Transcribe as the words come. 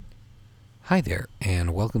Hi there,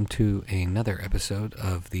 and welcome to another episode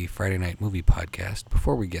of the Friday Night Movie Podcast.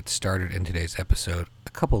 Before we get started in today's episode, a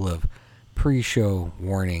couple of pre-show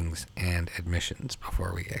warnings and admissions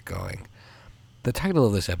before we get going. The title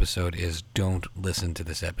of this episode is Don't Listen to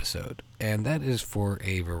This Episode, and that is for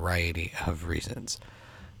a variety of reasons.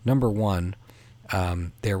 Number one,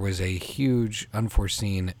 there was a huge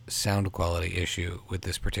unforeseen sound quality issue with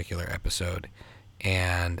this particular episode,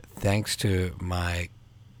 and thanks to my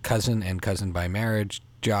cousin and cousin by marriage,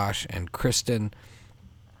 Josh and Kristen,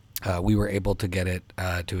 we were able to get it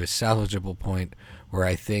to a salvageable point where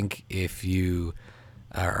I think if you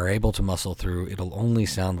are able to muscle through, it'll only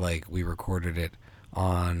sound like we recorded it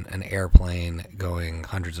on an airplane going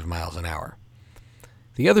hundreds of miles an hour.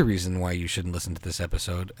 The other reason why you shouldn't listen to this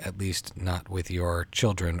episode, at least not with your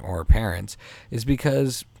children or parents, is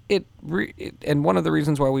because and one of the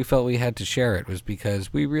reasons why we felt we had to share it was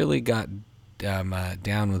because we really got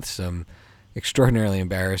down with some extraordinarily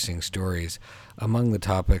embarrassing stories. Among the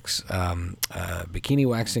topics, bikini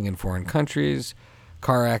waxing in foreign countries,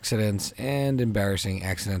 car accidents, and embarrassing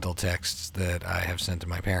accidental texts that I have sent to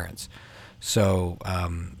my parents. So,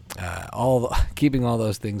 keeping all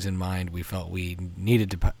those things in mind, we felt we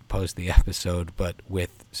needed to post the episode, but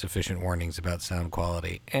with sufficient warnings about sound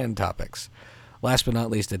quality and topics. Last but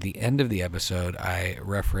not least, at the end of the episode, I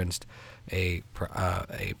referenced a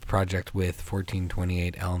project with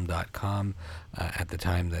 1428elm.com. At the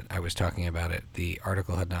time that I was talking about it, the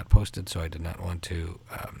article had not posted, so I did not want to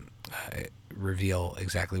reveal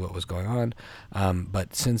exactly what was going on.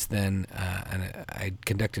 But since then, I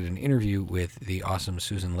conducted an interview with the awesome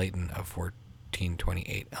Susan Layton of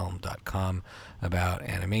 1428elm.com about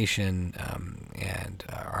animation and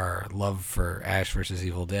our love for Ash vs.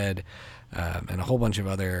 Evil Dead, and a whole bunch of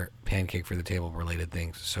other Pancake for the Table related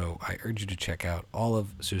things. So I urge you to check out all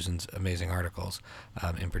of Susan's amazing articles,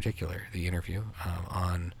 in particular the interview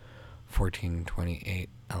on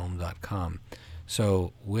 1428elm.com.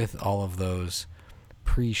 So with all of those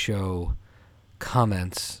pre-show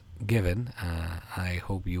comments given, I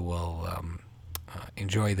hope you will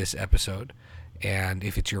enjoy this episode. And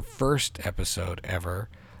if it's your first episode ever,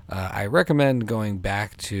 I recommend going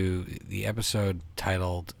back to the episode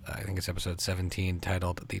titled, I think it's episode 17,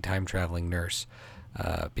 titled The Time Traveling Nurse,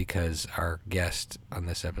 because our guest on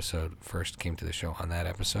this episode first came to the show on that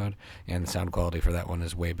episode, and the sound quality for that one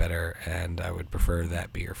is way better, and I would prefer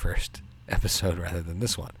that be your first episode rather than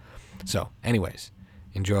this one. So, anyways,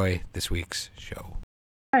 enjoy this week's show.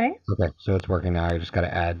 Hi. Okay, so it's working now. I just got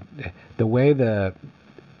to add the way the...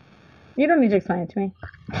 You don't need to explain it to me.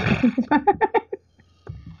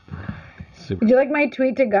 Did you like my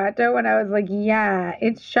tweet to Gato when I was like, yeah,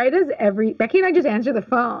 it's Shida's every... Becky and I just answer the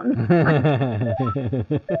phone.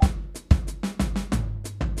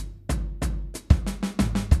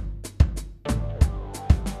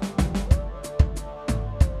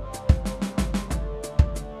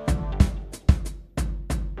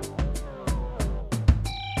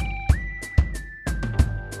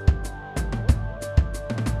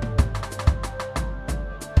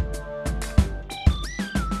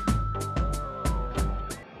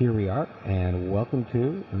 Here we are, and welcome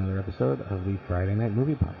to another episode of the Friday Night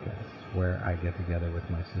Movie Podcast, where I get together with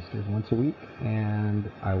my sisters once a week, and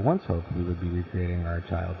I once hoped we would be recreating our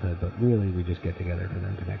childhood, but really we just get together for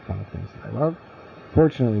them to make fun of things that I love.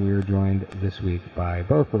 Fortunately, we were joined this week by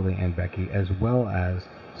both Lily and Becky, as well as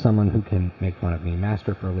someone who can make fun of me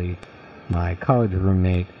masterfully, my college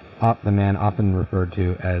roommate, the man often referred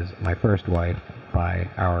to as my first wife by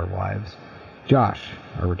our wives. Josh,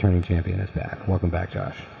 our returning champion, is back. Welcome back,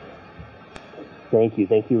 Josh. Thank you.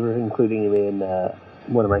 Thank you for including me in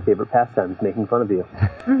one of my favorite pastimes, making fun of you.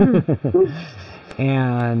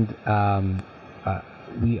 And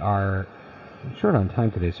we are short on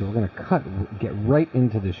time today, so we're going to get right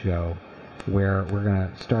into the show, where we're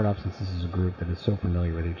going to start off, since this is a group that is so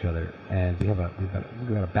familiar with each other, and we've got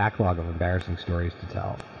a backlog of embarrassing stories to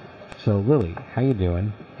tell. So, Lily, how you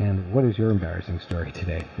doing? And what is your embarrassing story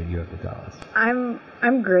today that you have to tell us? I'm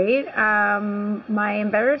great. My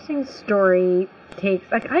embarrassing story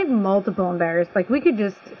takes, I have multiple embarrassed, we could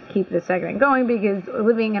just keep this segment going because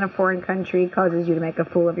living in a foreign country causes you to make a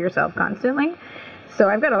fool of yourself constantly. So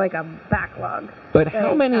I've got a backlog. But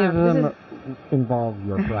how many of them involve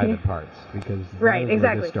your private parts? Because right,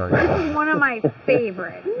 exactly. This is one of my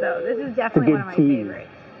favorites, though. This is definitely one of my favorites.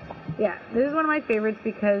 Yeah, this is one of my favorites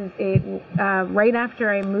because it right after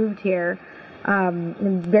I moved here,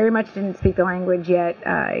 very much didn't speak the language yet.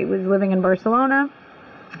 I was living in Barcelona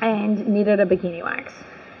and needed a bikini wax.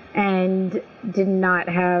 and did not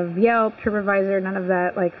have Yelp, TripAdvisor, none of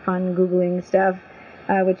that like fun Googling stuff.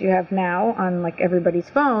 which you have now on like everybody's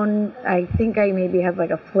phone. I think I maybe had like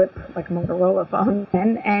a flip, like Motorola phone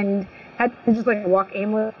then, and had to just like walk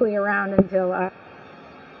aimlessly around until I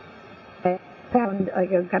found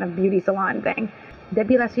like a kind of beauty salon thing.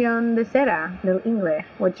 Depilación de cera del English,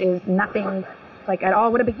 which is nothing like at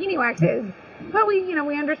all what a bikini wax is. But we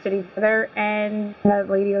understood each other, and the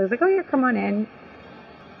lady was like, "Oh yeah, come on in."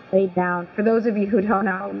 Laid down. For those of you who don't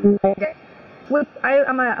know,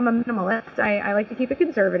 I'm a minimalist. I like to keep it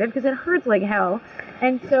conservative because it hurts like hell,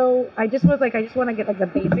 and so I just was like, I just want to get like the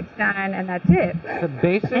basics done, and that's it. The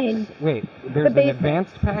basics. And wait, there's an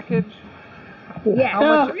advanced package. Yeah.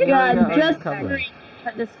 How much area are you just covering?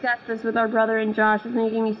 to discuss this with our brother and Josh is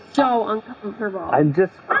making me so uncomfortable. I'm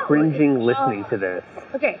just cringing listening to this.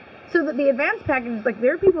 Okay. So the advanced package is like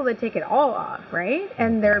there are people that take it all off, right?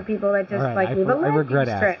 And there are people that just Right, leave a I regret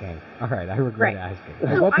strip. asking. All right, I regret asking.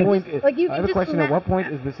 At So what I point? just- like, you I can have a just question. At what point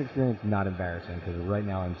imagine- is this experience not embarrassing? Because right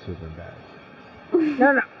now I'm super embarrassed.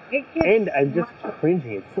 No. And I'm just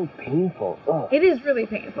cringing. It's so painful. Ugh. It is really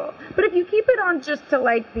painful. But if you keep it on just to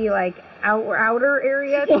like the like outer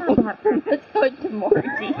area, it's not that bad. Let's go into more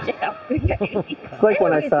detail. It's like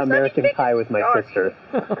when I Anyways, saw let me American finish Pie with my the story.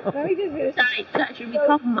 sister. Let me just finish. Should we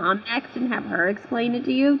call Mom next and have her explain it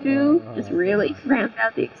to you too? Just really round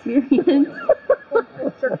out the experience.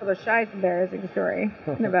 Full circle the shy's embarrassing story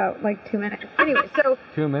in about like 2 minutes. Anyway, so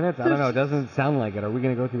 2 minutes? I don't know. It doesn't sound like it. Are we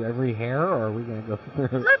gonna go through every hair, or are we gonna go through?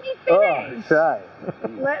 let me Oh, finish. try.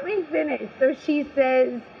 Let me finish. So she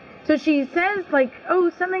says like, oh,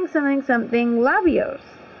 something labios.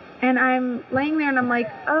 And I'm laying there and I'm like,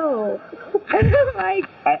 oh. And I'm like,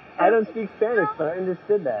 I don't speak Spanish, but I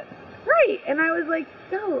understood that. right. And I was like,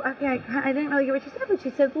 oh, okay, I didn't really get what she said, but she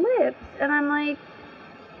said lips. And I'm like,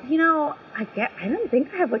 I don't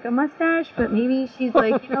think I have like a mustache, but maybe she's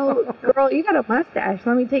like, girl, you got a mustache.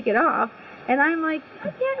 Let me take it off. And I'm like,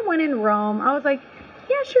 yeah, when in Rome, I was like,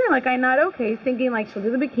 yeah, sure. Like, I nod okay, thinking like she'll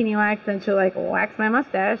do the bikini wax and she'll like wax my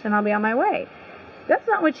mustache and I'll be on my way. That's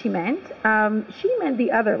not what she meant. She meant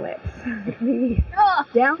the other lips, the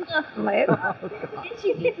down lip. And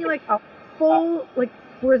she gave me like a full like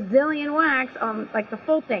Brazilian wax on like the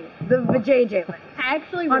full thing, the vajayjay lip. I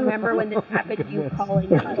actually remember when this happened, you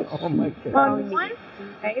calling us. Oh my god. On one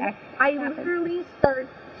side, I literally start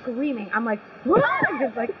screaming. I'm like, what?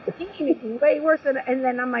 Because like it's way worse than. And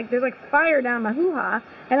then I'm like, there's like fire down my hoo-ha,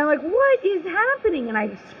 and I'm like, what is happening? And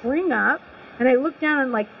I spring up and I look down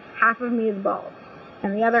and like half of me is bald,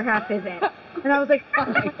 and the other half isn't. And I was like, oh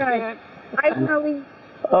my god, I want to leave.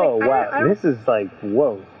 Oh, Like, wow. I don't- This is like,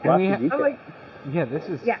 whoa. Lots of I'm detail. like, Yeah, this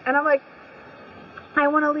is. yeah, and I'm like, I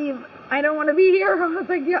want to leave. I don't want to be here. I was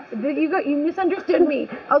like, yeah, you misunderstood me.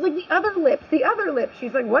 I was like, the other lips.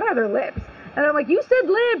 She's like, what other lips? And I'm like, you said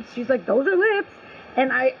lips. She's like, those are lips.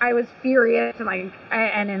 And I was furious and like,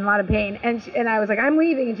 and in a lot of pain. And I was like, I'm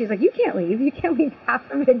leaving. And she's like, you can't leave. You can't leave half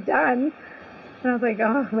of it done. And I was like,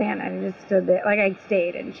 oh man, I just stood there. Like I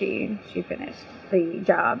stayed and she finished the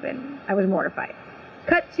job and I was mortified.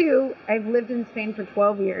 Cut to, I've lived in Spain for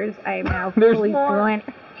 12 years. I am now There's fully more. fluent.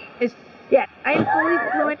 Yes, I am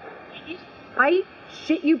fully fluent. I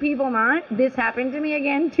shit you people not. This happened to me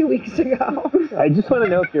again 2 weeks ago. I just want to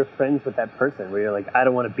know if you're friends with that person where you're like, I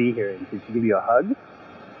don't want to be here. And did she give you a hug?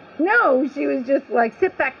 No, she was just like,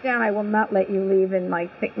 sit back down. I will not let you leave and like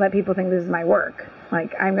let people think this is my work.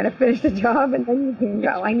 Like I'm gonna finish the job and then you can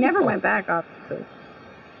go. I never went back, obviously.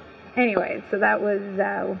 Anyway, so that was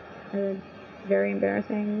a very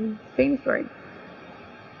embarrassing Spain story.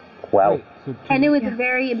 Wow. Wait, so And it was Yeah. a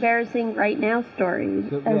very embarrassing right now story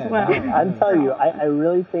So, as yeah, well. that- I'm telling you, I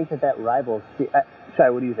really think that rivals. Shai,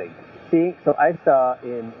 what do you think? See, so I saw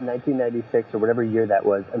in 1996 or whatever year that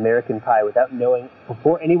was, American Pie without knowing,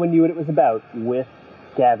 before anyone knew what it was about, with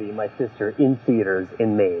Gabby, my sister, in theaters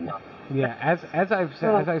in Maine. Yeah, as I've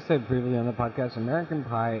said, as I said previously on the podcast, American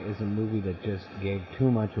Pie is a movie that just gave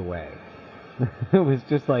too much away. It was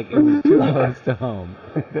just like it was too close to home.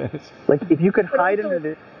 Like, if you could But hide also- under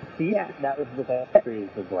the seat, Yeah. that was what that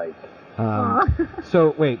experience was like. Aw.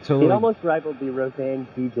 So wait, so It like, almost rivaled the Roseanne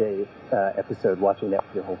DJ episode, watching that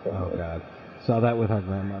with your whole oh family. god, saw that with our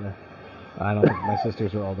grandmother. I don't think my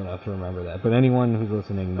sisters are old enough to remember that, but anyone who's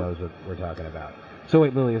listening knows what we're talking about. So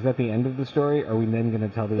wait, Lily, is that the end of the story? Are we then going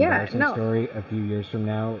to tell the Yeah, embarrassing no. story a few years from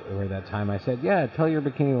now, or that time I said, yeah, tell your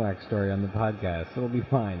bikini wax story on the podcast, it'll be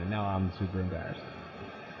fine, and now I'm super embarrassed.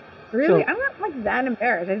 Really? So- I'm not like that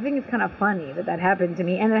embarrassed. I think it's kind of funny that happened to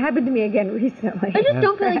me, and it happened to me again recently. I just Yeah.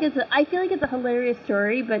 don't feel like I feel like it's a hilarious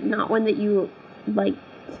story, but not one that you like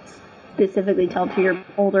specifically tell to your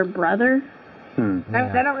older brother. I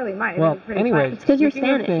don't really mind. Well, It's pretty anyways, fun. It's 'cause you're speaking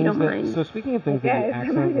of Spanish, you things don't mind. So speaking of things that you Okay,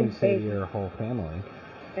 accidentally somebody's say to face. your whole family,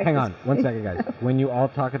 Hang on, 1 second, guys. When you all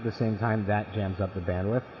talk at the same time, that jams up the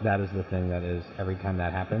bandwidth. That is the thing that is, every time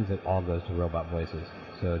that happens, it all goes to robot voices.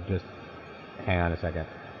 So just hang on a second.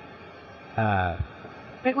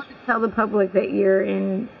 I want to tell the public that you're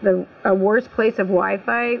in a worse place of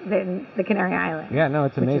Wi-Fi than the Canary Islands. Yeah, no,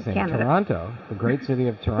 it's amazing. Toronto, the great city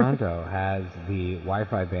of Toronto, has the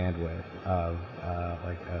Wi-Fi bandwidth of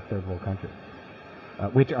like a third world country,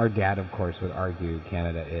 which our dad, of course, would argue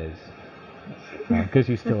Canada is, because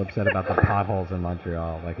he's still upset about the potholes in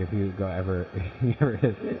Montreal. Like if you ever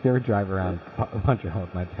drive around Montreal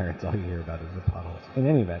with my parents, all you hear about is the potholes. In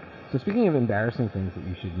any event, so speaking of embarrassing things that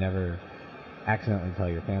you should never accidentally tell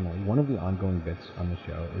your family, one of the ongoing bits on the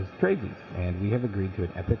show is tradesies, and we have agreed to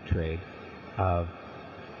an epic trade of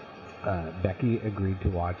Becky agreed to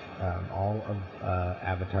watch all of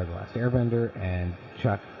Avatar The Last Airbender and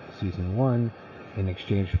Chuck Season 1 in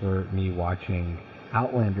exchange for me watching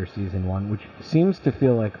Outlander Season 1, which seems to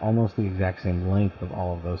feel like almost the exact same length of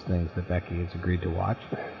all of those things that Becky has agreed to watch.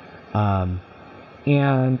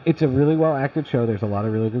 And it's a really well acted show. There's a lot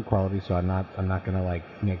of really good quality, so I'm not gonna like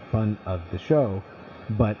make fun of the show.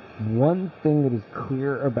 But one thing that is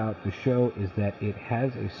clear about the show is that it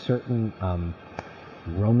has a certain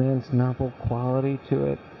romance novel quality to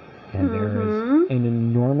it, and there is an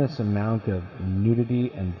enormous amount of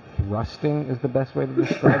nudity and thrusting is the best way to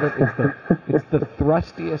describe it. It's the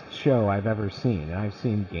thrustiest show I've ever seen, and I've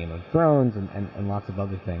seen Game of Thrones and lots of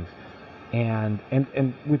other things. And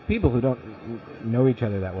with people who don't know each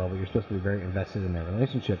other that well, but you're supposed to be very invested in their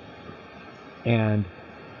relationship. And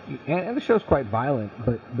the show's quite violent,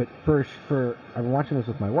 but for I've been watching this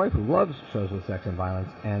with my wife who loves shows with sex and violence,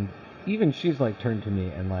 and even she's like turned to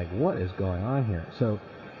me and like, what is going on here? So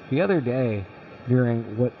the other day,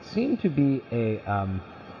 during what seemed to be a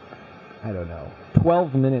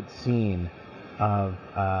 12-minute scene of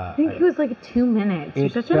I think it was like 2 minutes. You're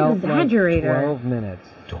such an exaggerator. Like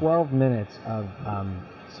 12 minutes of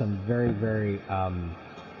some very, very,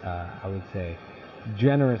 I would say,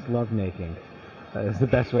 generous lovemaking is the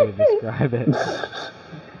best way to describe it.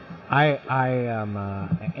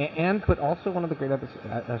 But also one of the great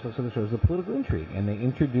aspects of the show is the political intrigue, and they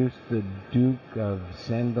introduced the Duke of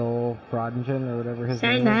Sandal-Frodingen, or whatever his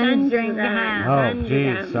name is. Sandringham. Oh,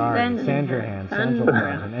 geez, sorry.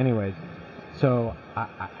 Sandringham. Anyways, so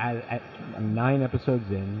I'm 9 episodes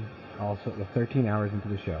in, also 13 hours into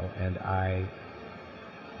the show, and I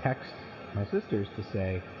text my sisters to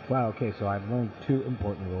say, wow, okay, so I've learned 2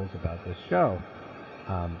 important rules about this show.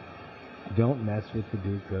 Don't mess with the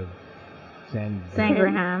Duke of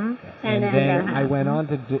Sandringham. And then I went on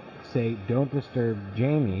to say, don't disturb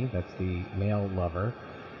Jamie, that's the male lover,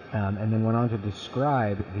 and then went on to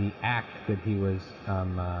describe the act that he was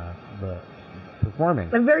performing.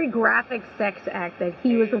 A very graphic sex act that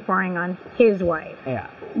he was performing on his wife. Yeah.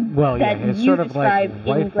 Well, yeah, it's sort of like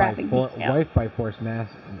wife by forced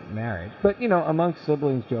marriage. But, amongst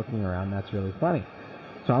siblings joking around, that's really funny.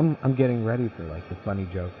 So I'm getting ready for like the funny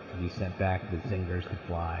joke to be sent back, the zingers to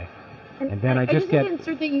fly. And then I just get...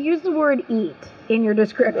 insert that you use the word eat in your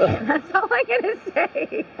description. That's all I'm going to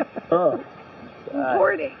say. Oh.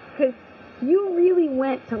 Important, because you really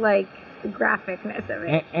went to like the graphicness of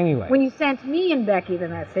it. Anyway. When you sent me and Becky the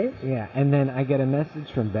message. Yeah, and then I get a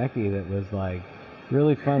message from Becky that was like,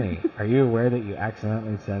 really funny. Are you aware that you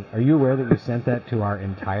sent that to our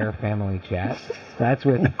entire family chat? That's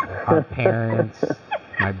with our parents,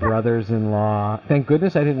 my brothers-in-law. Thank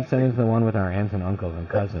goodness I didn't send it to the one with our aunts and uncles and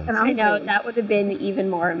cousins. I know, that would have been even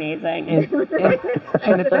more amazing.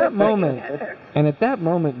 And at that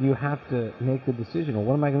moment, you have to make the decision. Well,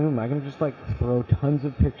 what am I going to do? Am I going to just like throw tons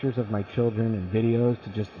of pictures of my children and videos to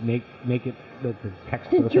just make it the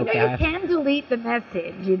text go so fast? You can delete the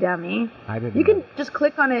message, you dummy. I didn't. You can just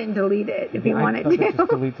click on it and delete it if you wanted to. It just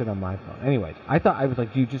deletes it on my phone. Anyways, I was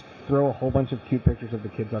like, do you just throw a whole bunch of cute pictures of the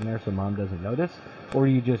kids on there so mom doesn't notice, or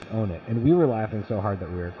do you just own it? And we were laughing so hard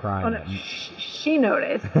that we were crying. Oh, no. She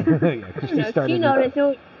noticed. Yeah, she noticed.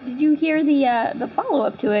 So did you hear the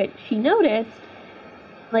follow-up to it? She noticed,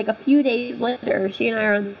 like a few days later, she and I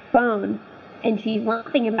are on the phone, and she's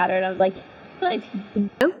laughing about it. I was like,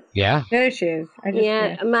 yeah. There she is.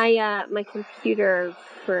 My computer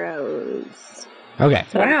froze. Okay.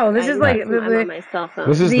 So wow, this is like I'm on my cell phone.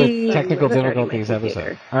 This is the technical difficulties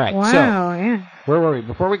episode. All right. Wow. So, yeah. Where were we?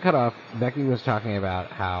 Before we cut off, Becky was talking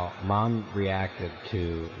about how mom reacted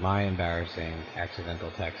to my embarrassing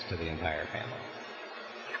accidental text to the entire family.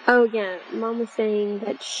 Oh yeah, mom was saying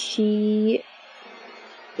that she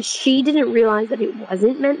didn't realize that it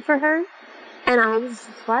wasn't meant for her. And I was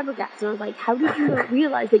flabbergasted. I was like, how did you not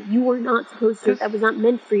realize that you were not supposed to, that was not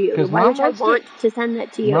meant for you? Why would I want to send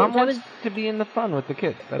that to you? Mom wants to be in the fun with the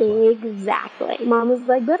kids. That's exactly. Mom was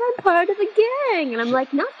like, but I'm part of the gang. And I'm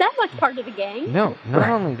like, not that much part of the gang. No, not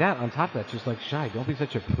only that, on top of that, she's like, Shy, don't be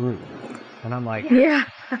such a prude. And I'm like, Yeah.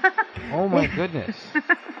 oh my goodness.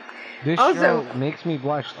 This show makes me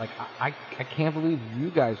blush. Like, I can't believe you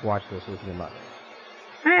guys watch this with your mother.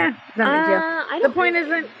 Not a big deal. The point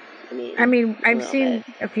isn't. I mean, I've seen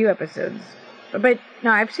a few episodes, but no,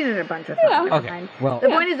 I've seen it a bunch of times. Yeah. Okay. Well, the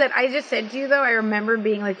point is that I just said to you though, I remember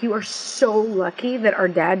being like, "You are so lucky that our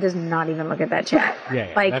dad does not even look at that chat."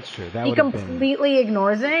 Yeah, like, that's true. That he completely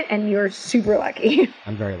ignores it, and you're super lucky.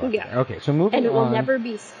 I'm very lucky. Yeah. Okay, so moving on. And it will never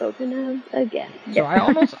be spoken of again. So I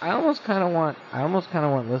almost kind of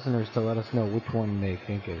want listeners to let us know which one they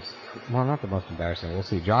think is, well, not the most embarrassing. We'll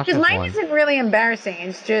see. Josh, because mine isn't really embarrassing.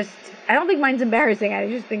 It's just I don't think mine's embarrassing. I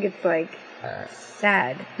just think it's like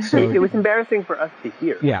sad. So it was embarrassing for us to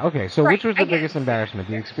hear. Yeah. Okay. So which was the biggest embarrassment?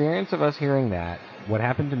 The experience of us hearing that, what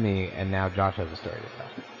happened to me, and now Josh has a story to tell,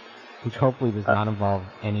 which hopefully does not involve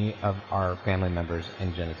any of our family members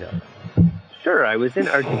in genitalia. Sure. I was in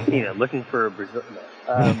Argentina looking for a Brazil.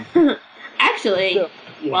 Actually,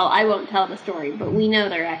 well, I won't tell the story, but we know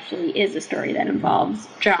there actually is a story that involves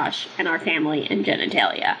Josh and our family and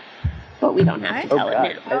genitalia. But we don't have to tell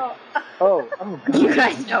it now. Oh, God. You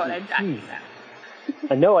guys know what I'm talking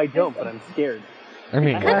about. No, I don't, but I'm scared. I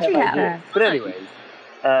mean, country house. But anyways,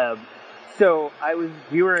 so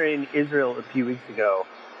we were in Israel a few weeks ago,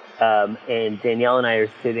 and Danielle and I are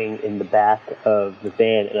sitting in the back of the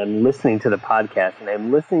van, and I'm listening to the podcast, and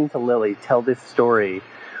I'm listening to Lily tell this story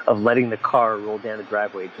of letting the car roll down the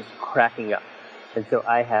driveway, just cracking up. And so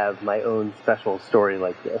I have my own special story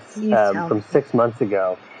like this from 6 months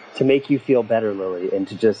ago to make you feel better, Lily, and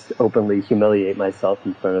to just openly humiliate myself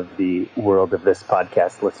in front of the world of this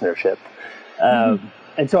podcast listenership.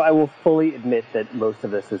 And so I will fully admit that most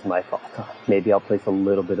of this is my fault. Maybe I'll place a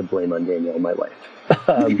little bit of blame on Danielle, my wife,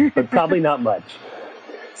 but probably not much.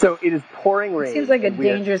 So it is pouring rain. It seems like a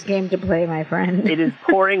dangerous game to play, my friend. It is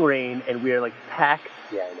pouring rain, and we are like packed.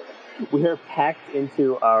 Yeah, I know. We are packed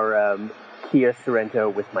into our Kia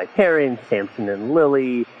Sorento with my parents, Samson and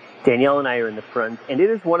Lily. Danielle and I are in the front, and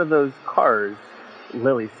it is one of those cars,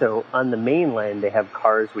 Lily. So on the mainland, they have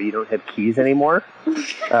cars where you don't have keys anymore.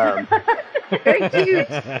 Very cute.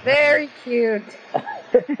 Very cute.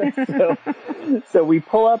 So we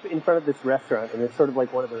pull up in front of this restaurant, and it's sort of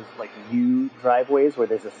like one of those like U driveways where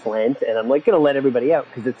there's a slant, and I'm like going to let everybody out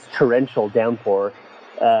because it's torrential downpour,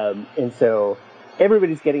 and so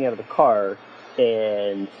everybody's getting out of the car.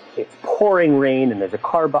 And it's pouring rain, and there's a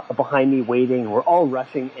car behind me waiting, and we're all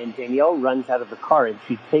rushing, and Danielle runs out of the car, and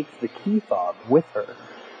she takes the key fob with her.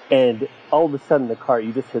 And all of a sudden, the car,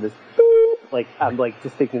 you just hear this beep, like, I'm like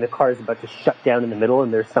just thinking the car is about to shut down in the middle,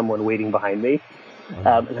 and there's someone waiting behind me. And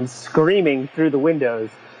I'm screaming through the windows,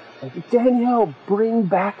 like, Danielle, bring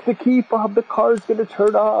back the key fob, the car's going to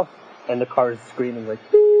turn off. And the car is screaming like,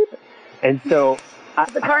 beep. And so...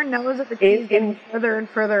 the car knows that the key's getting further and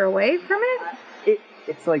further away from it?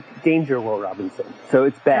 It's like danger, Will Robinson. So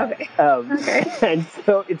it's bad. Okay. Okay. And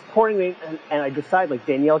so it's pouring rain, and I decide, like,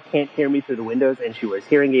 Danielle can't hear me through the windows, and she wears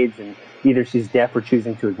hearing aids, and either she's deaf or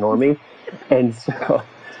choosing to ignore me. And so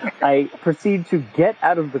I proceed to get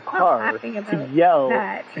out of the car to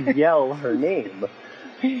yell her name,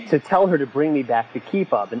 to tell her to bring me back the key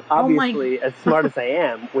fob. And obviously, as smart as I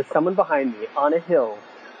am, with someone behind me on a hill,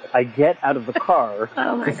 I get out of the car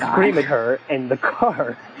to scream at her, and the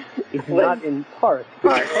car is not in park.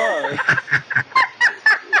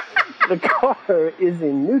 The car is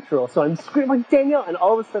in neutral. So I'm screaming like, Danielle, and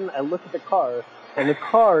all of a sudden I look at the car, and the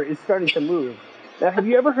car is starting to move. Now, have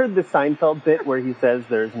you ever heard the Seinfeld bit where he says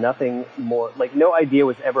there's nothing more, like no idea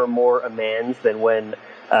was ever more a man's than when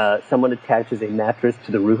someone attaches a mattress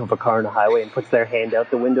to the roof of a car on a highway and puts their hand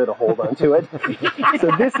out the window to hold onto it?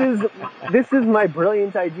 So this is my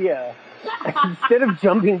brilliant idea. Instead of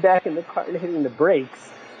jumping back in the car and hitting the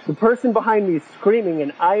brakes, the person behind me is screaming,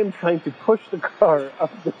 and I am trying to push the car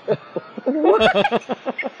up the hill.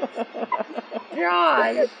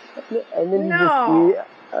 God. And then No. you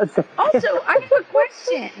just see... Also, I have a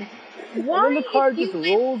question. Why? And then the car just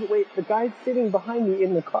rolls away. The guy's sitting behind me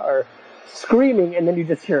in the car, screaming, and then you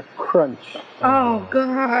just hear a crunch. Oh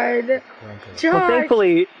God, Josh. Well,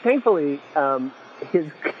 thankfully, he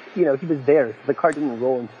was there, so the car didn't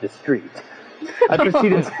roll into the street. I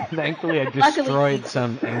proceeded. Thankfully, I destroyed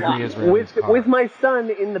some angry Israelis with my son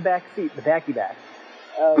in the back seat, the backy back.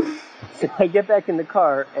 So I get back in the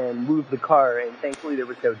car and move the car, and thankfully there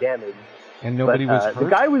was no damage. And nobody was hurt? The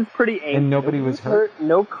guy was pretty angry. And nobody was hurt?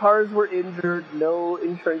 No cars were injured. No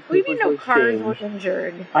insurance. What do you mean no cars changed. were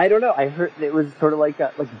injured? I don't know. I heard it was sort of like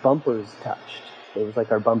bumpers touched. It was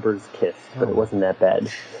like our bumpers kissed, but it wasn't that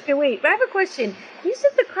bad. Okay, wait. But I have a question. You said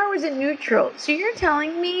the car was in neutral, so you're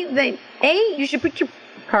telling me that you should put your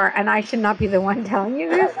car, and I should not be the one telling you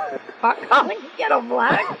this. Calling yellow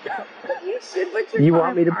flag. You should put your. You car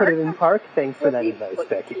want me to put it in park? Thanks for that advice,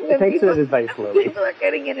 Becky. Thanks for that advice, Lily. People are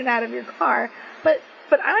getting in and out of your car, but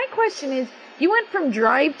my question is, you went from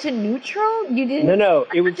drive to neutral. You didn't. No.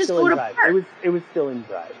 It was just still go in to drive. park. It was still in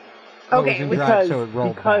drive. Okay, it was in drive, so it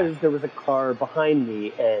rolled because back. there was a car behind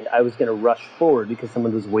me, and I was going to rush forward because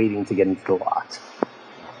someone was waiting to get into the lot.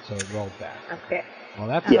 So it rolled back. Okay. Well,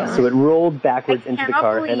 that's Yeah, so it rolled backwards into the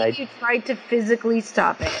car, and you tried to physically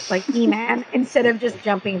stop it, like E-Man, instead of just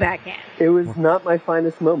jumping back in. It was not my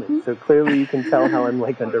finest moment, so clearly you can tell how I'm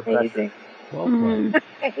like under pressure. well played.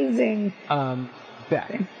 Amazing.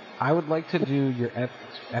 Beth, I would like to do your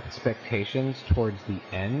expectations towards the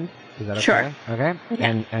end. Is that okay? Sure. Okay?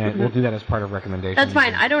 Yeah. And we'll do that as part of recommendations. That's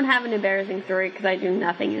fine. I don't have an embarrassing story because I do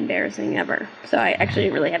nothing embarrassing ever. So I actually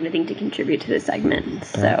didn't really have anything to contribute to this segment.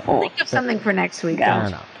 So Think of something for next week. Fair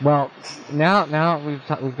enough. Well, now we've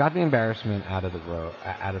got the embarrassment out of the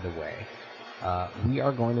way. We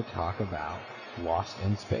are going to talk about Lost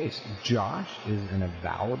in Space. Josh is an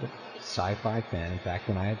avowed sci-fi fan. In fact,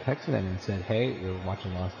 when I had texted him and said, "Hey, we're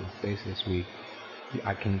watching Lost in Space this week.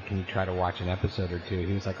 Can you try to watch an episode or two?"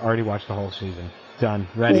 He was like, "Already watched the whole season. Done.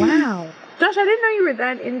 Ready." Wow. Josh, I didn't know you were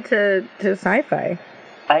that into sci-fi.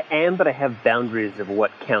 I am, but I have boundaries of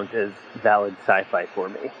what count as valid sci-fi for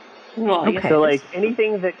me. well, I guess Okay. So, like,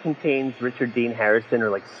 anything that contains Richard Dean Harrison or,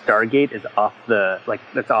 like, Stargate is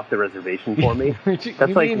that's off the reservation for me. Richard, That's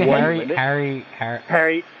you like mean one Harry, limit.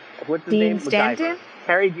 Harry. What's his Dean name? Stanton? MacGyver.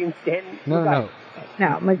 Harry Dean Stanton? No.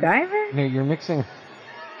 No, MacGyver? No, you're mixing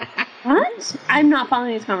What? I'm not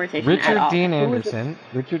following this conversation at Richard all. Dean Anderson.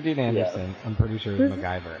 Richard Dean Anderson, I'm pretty sure is Who's-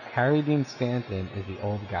 MacGyver. Harry Dean Stanton is the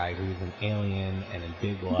old guy who's an alien and in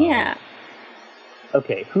Big Love. Yeah.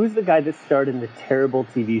 Okay, who's the guy that starred in the terrible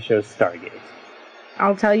TV show Stargate?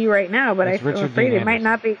 I'll tell you right now, but It's I'm Richard afraid Dean it might Anderson.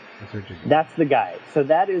 not be. It's Richard Dean. That's the guy. So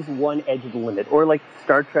that is one edge of the limit. Or like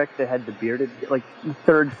Star Trek that had the bearded, like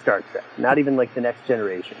third Star Trek. Not even like the next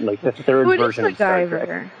generation. Like the third Who is version of Star Trek.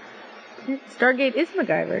 MacGyver? Stargate is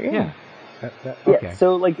MacGyver, yeah. Yeah. Yeah, Okay.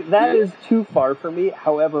 so like that is too far for me.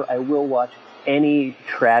 However, I will watch any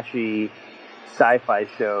trashy sci-fi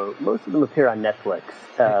show. Most of them appear on Netflix.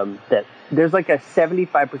 That there's like a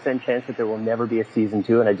 75% chance that there will never be a season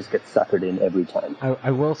 2, and I just get suckered in every time.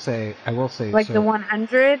 I will say. Like so, the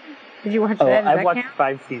 100? Did you watch Oh, that? Does I've that watched count?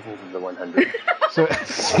 5 seasons of the 100. So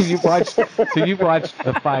you've watched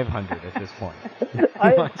the 500 at this point.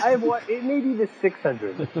 I've watched. It may be the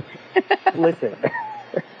 600. Listen,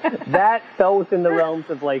 that fell within the realms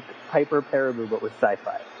of like Piper Perabo, but with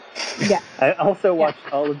sci-fi. Yeah. I also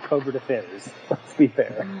watched all of Covert Affairs. Let's be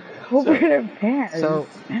fair. Covert Affairs. So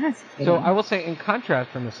Fascinating. I will say, in contrast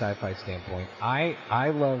from a sci-fi standpoint, I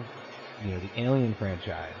love the Alien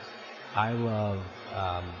franchise. I love.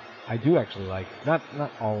 I do actually like not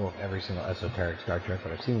all of every single esoteric Star Trek,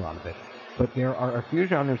 but I've seen a lot of it. But there are a few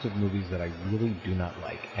genres of movies that I really do not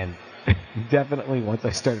like, and definitely once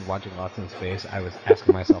I started watching Lost in Space, I was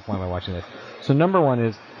asking myself, why am I watching this? So number one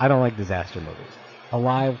is I don't like disaster movies.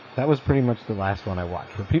 Alive, that was pretty much the last one I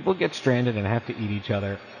watched. When people get stranded and have to eat each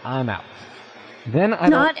other, I'm out. Then I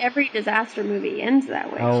Not every disaster movie ends that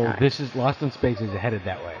way. Oh, Sean. this is Lost in Space is headed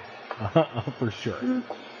that way, for sure.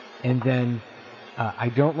 And then I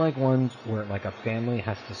don't like ones where like a family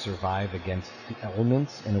has to survive against the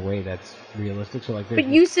elements in a way that's realistic. So like, But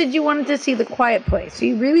you said you wanted to see The Quiet Place, so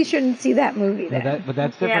you really shouldn't see that movie then. but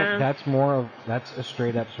that's different. Yeah. That's a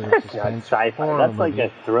straight up sort of That's not suspense sci-fi. horror That's like movie.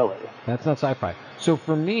 a thriller. That's not sci-fi. So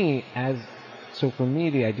for me,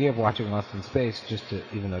 the idea of watching Lost in Space,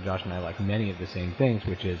 even though Josh and I like many of the same things,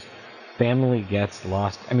 which is family gets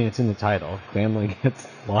lost. I mean, it's in the title. Family gets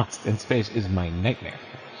lost in space is my nightmare.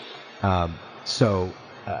 I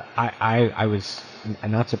was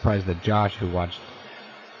not surprised that Josh, who watched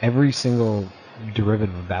every single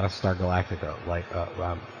derivative of Battlestar Galactica,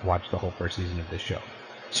 watched the whole first season of this show.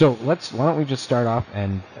 So why don't we just start off,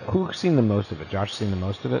 and who's seen the most of it? Josh seen the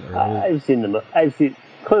most of it? Or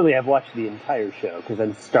Clearly I've watched the entire show because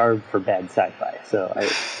I'm starved for bad sci-fi. So I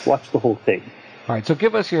watched the whole thing. All right, so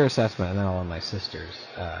give us your assessment, and then I'll let my sisters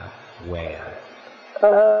weigh in.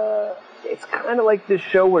 It's kind of like this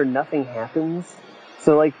show where nothing happens.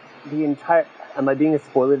 So like the entire, am I being a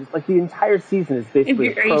spoiler? Like the entire season is basically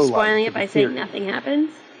a Are you prologue spoiling to it the by saying series. nothing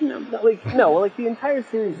happens? No. Like the entire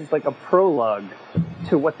series is like a prologue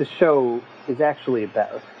to what the show is actually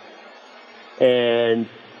about. And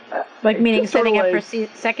like meaning just sorta setting up like-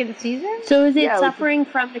 for second season. So is it Yeah, like- suffering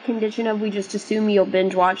from the condition of we just assume you'll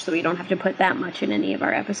binge watch so we don't have to put that much in any of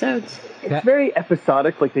our episodes? It's very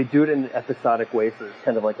episodic. Like, they do it in an episodic way, so there's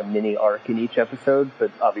kind of like a mini arc in each episode,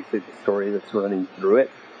 but obviously the story that's running through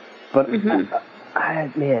it. But I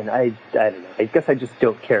don't know. I guess I just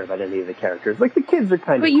don't care about any of the characters. Like, the kids are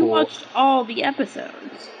kind of But cool. you watched all the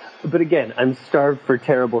episodes. But again, I'm starved for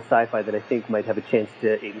terrible sci-fi that I think might have a chance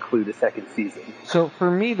to include a second season. So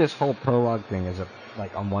for me, this whole prologue thing is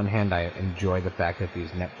like, on one hand, I enjoy the fact that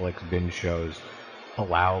these Netflix binge shows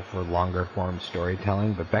allow for longer form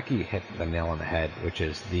storytelling, but Becky hit the nail on the head, which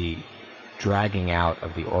is the dragging out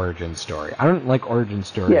of the origin story. I don't like origin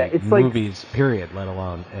story movies, period, let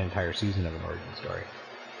alone an entire season of an origin story.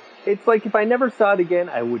 It's like, if I never saw it again,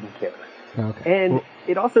 I wouldn't care. Okay. And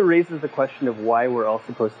it also raises the question of why we're all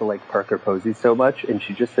supposed to like Parker Posey so much, and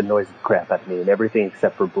she just annoys the crap out of me in everything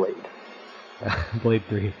except for Blade. Blade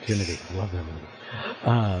 3, Trinity. Love that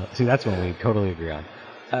movie. See, that's one we totally agree on.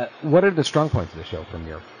 What are the strong points of the show from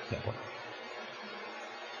your standpoint?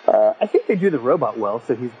 I think they do the robot well,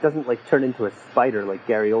 so he doesn't like turn into a spider like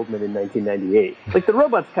Gary Oldman in 1998. Like, the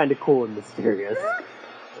robot's kind of cool and mysterious.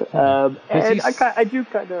 And I do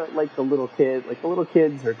kind of like the little kid. Like, the little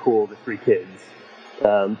kids are cool, the three kids.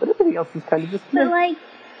 But everything else is kind of just... But, like,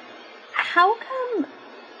 how come...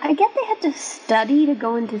 I get they had to study to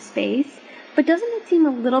go into space, but doesn't it seem a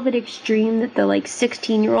little bit extreme that the,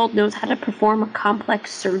 16-year-old knows how to perform a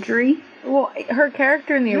complex surgery? Well, her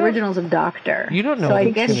character in the original is a doctor. You don't know. So I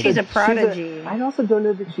if guess it's she's gonna a prodigy. I also don't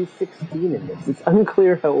know that she's 16 in this. It's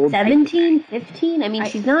unclear how old 17, 15? I mean,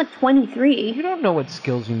 she's not 23. You don't know what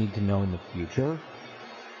skills you need to know in the future.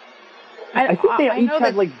 I think they each know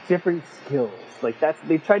have that- different skills. Like,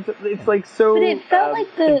 they tried to. It's like so. But it felt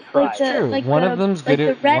like contrived. One of them's good the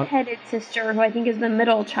at- redheaded sister, who I think is the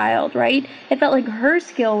middle child, right? It felt like her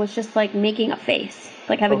skill was just making a face,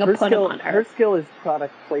 having a her put skill, on her. Her skill is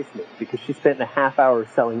product placement because she spent a half hour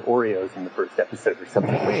selling Oreos in the first episode or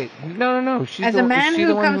something. Wait, no. She's As the, a man is she who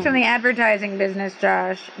the one comes from the advertising business,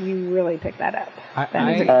 Josh, you really picked that up. I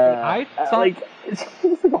thought It's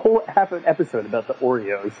like a whole half an episode about the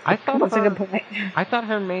Oreos. I thought That's a good point. I thought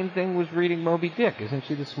her main thing was reading Moby Dick. Isn't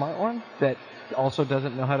she the smart one that also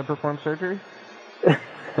doesn't know how to perform surgery?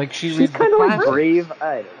 She She's reads kind the of like classics. Brave.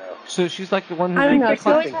 I don't know. So she's like the one who I don't know. reads She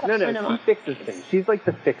the always classics. had a No, fun she fixes things. She's like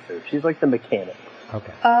the fixer. She's like the mechanic.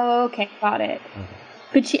 Okay. Oh, okay, got it. Okay.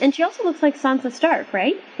 But she also looks like Sansa Stark,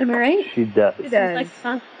 right? Am I right? She does. She She's does. like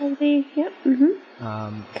Sansa, maybe. Yep.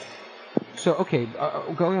 Mm-hmm. So, okay,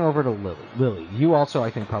 going over to Lily. Lily, you also, I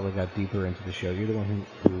think, probably got deeper into the show. You're the one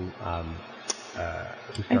who I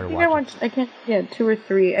started think watching. 2 or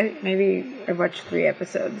 3. Maybe I watched 3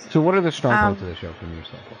 episodes. So what are the strong points of the show from your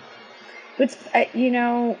standpoint?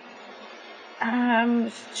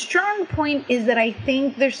 Strong point is that I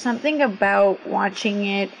think there's something about watching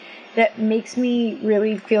it that makes me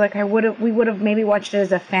really feel like we would have maybe watched it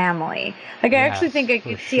as a family. I actually think I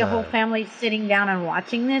could see a whole family sitting down and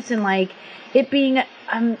watching this, and it being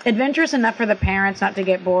adventurous enough for the parents not to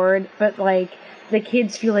get bored, but the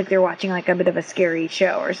kids feel like they're watching a bit of a scary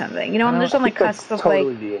show or something. And there's some cusp of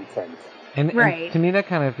totally the intent. And right. to me, that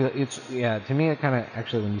kind of to me, it kind of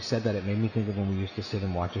actually, when you said that, it made me think of when we used to sit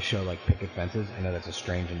and watch a show like Picket Fences. I know that's a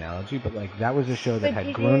strange analogy, but that was a show that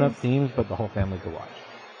had grown-up themes, but the whole family could watch.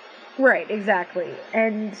 Right, exactly.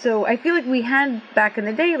 And so I feel like we had back in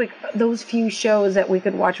the day those few shows that we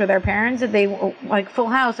could watch with our parents. That they Full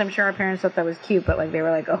House. I'm sure our parents thought that was cute, but they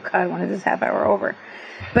were like, "Oh God, when is this half hour over?"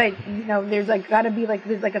 But there's got to be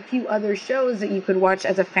there's a few other shows that you could watch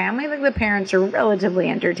as a family. The parents are relatively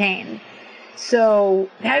entertained. So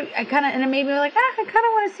I kind of, and it made me I kind of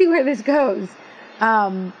want to see where this goes.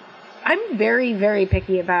 I'm very, very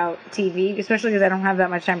picky about TV, especially because I don't have that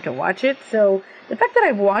much time to watch it. So the fact that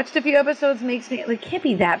I've watched a few episodes makes me can't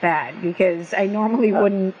be that bad, because I normally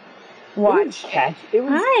wouldn't watch. I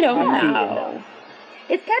don't know.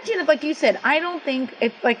 It's catchy enough, like you said. I don't think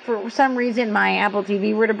if for some reason my Apple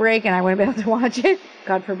TV were to break and I wouldn't be able to watch it,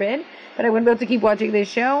 God forbid, but I wouldn't be able to keep watching this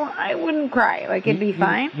show, I wouldn't cry. It'd be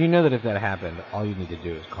fine. You know that if that happened, all you need to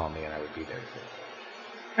do is call me and I would be there too.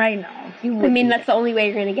 I know. I mean, that's the only way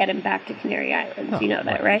you're going to get him back to Canary Islands. You know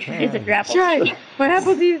that, right? Is it your Apple TV? My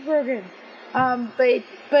Apple TV is broken.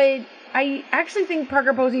 But I actually think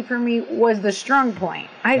Parker Posey for me was the strong point.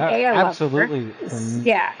 I absolutely. love her.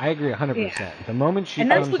 Yeah. I agree 100%. Yeah. The moment she and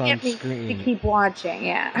comes that's what on gets me screen, to keep watching.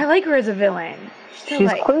 Yeah, I like her as a villain.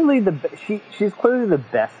 She's clearly she's clearly the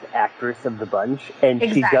best actress of the bunch, and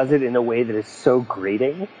she does it in a way that is so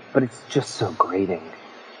grating, but it's just so grating.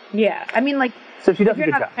 Yeah, I mean, So she does If a you're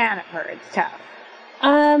good not job. a fan of her, it's tough.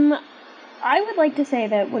 I would like to say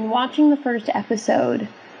that when watching the first episode,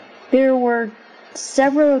 there were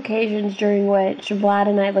several occasions during which Vlad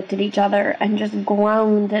and I looked at each other and just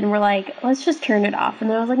groaned and were like, let's just turn it off. And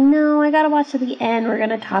then I was like, no, I gotta watch to the end. We're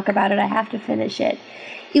gonna talk about it. I have to finish it.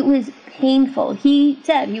 It was painful. He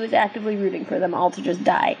said he was actively rooting for them all to just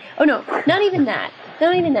die. Oh no, not even that.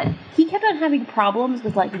 Not even that. He kept on having problems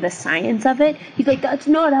with like the science of it. He's like, that's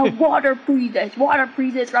not how water freezes. Water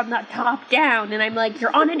freezes from the top down. And I'm like,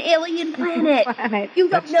 you're on an alien planet. You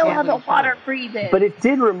don't know how the water freezes. But it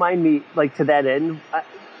did remind me, like, to that end,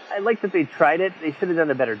 I like that they tried it. They should have done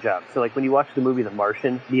a better job. So, like, when you watch the movie The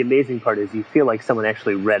Martian, the amazing part is you feel like someone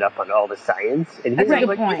actually read up on all the science. And That's a good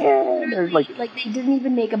like, point. yeah, there's like they didn't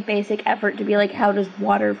even make a basic effort to be like, how does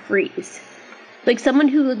water freeze? Like, someone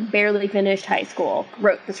who barely finished high school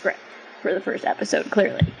wrote the script for the first episode,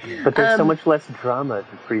 clearly. But there's so much less drama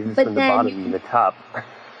if it freezes but from the then bottom you than the top.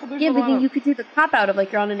 Yeah, but then you could do the cop out of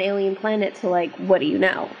like you're on an alien planet, so like, what do you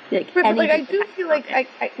know? Like, But like, I anything do feel like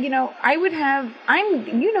I would have.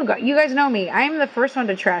 You guys know me. I'm the first one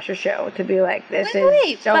to trash a show to be like, this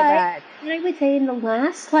is so bad. And I would say in the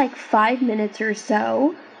last like 5 minutes or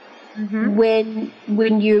so, Mm-hmm.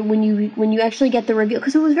 when you actually get the reveal,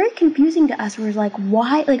 because it was very confusing to us. We were like,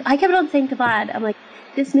 why? Like, I kept on saying to Vlad, I'm like,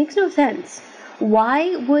 this makes no sense.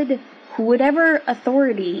 Why would whatever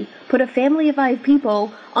authority put a family of 5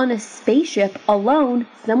 people on a spaceship alone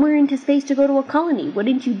somewhere into space to go to a colony?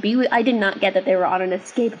 Wouldn't you be with... I did not get that they were on an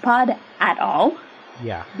escape pod at all.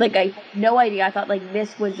 Yeah. Like, I had no idea. I thought, like,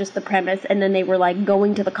 this was just the premise, and then they were, like,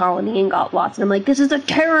 going to the colony and got lost. And I'm like, this is a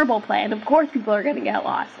terrible plan. Of course people are going to get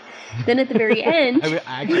lost. Then at the very end...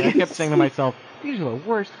 I kept saying to myself, these are the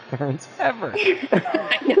worst parents ever.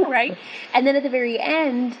 I know, right? And then at the very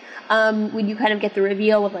end, when you kind of get the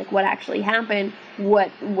reveal of, like, what actually happened, what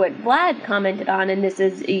Vlad commented on, and this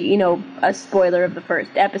is, you know, a spoiler of the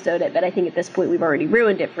first episode, but I think at this point we've already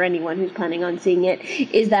ruined it for anyone who's planning on seeing it,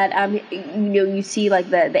 is that, you know, you see, like,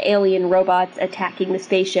 the alien robots attacking the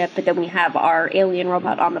spaceship, but then we have our alien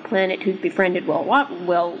robot on the planet who's befriended Will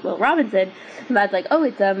Robinson. And Vlad's like, oh,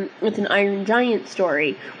 it's an Iron Giant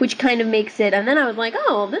story, which kind of makes it, and then I was like,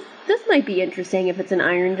 oh, this might be interesting if it's an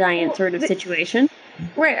Iron Giant sort of situation.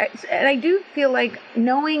 Right, and I do feel like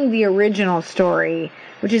knowing the original story,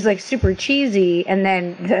 which is like super cheesy, and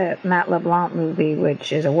then the Matt LeBlanc movie,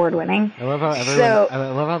 which is award-winning. I love how I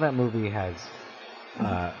love how that movie has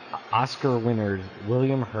Oscar winners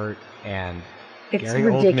William Hurt and It's Gary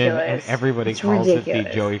ridiculous. Oldman, and everybody It's calls it the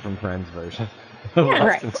ridiculous. Joey from Friends version. Yeah, Lost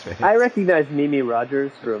right. in Space. I recognize Mimi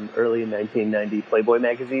Rogers from early 1990 Playboy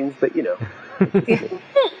magazines, but you know.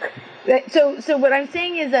 So what I'm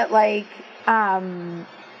saying is that, like, when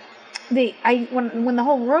the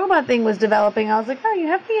whole robot thing was developing, I was like, oh, you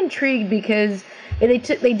have to be intrigued, because they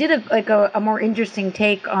did a more interesting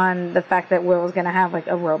take on the fact that Will was going to have like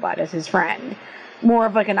a robot as his friend, more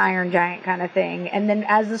of like an Iron Giant kind of thing. And then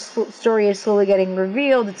as the story is slowly getting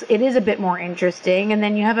revealed, it is a bit more interesting. And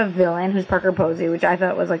then you have a villain who's Parker Posey, which I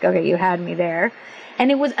thought was like, okay, you had me there,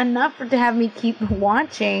 and it was enough to have me keep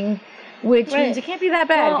watching. Which means it can't be that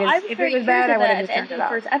bad. Well, Because if it was bad, I would have just turned it the off.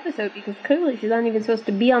 first episode, because clearly she's not even supposed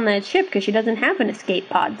to be on that ship because she doesn't have an escape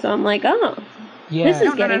pod. So I'm like, oh, Yeah. this is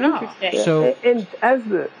No, getting no. interesting. So And as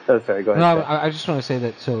the sorry, go ahead. no, Seth. I just want to say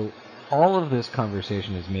that. So all of this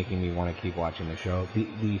conversation is making me want to keep watching the show.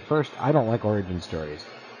 The first, I don't like origin stories.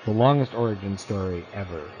 The longest origin story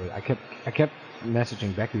ever. I kept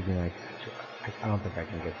messaging Becky, being like, I don't think I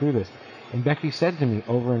can get through this. And Becky said to me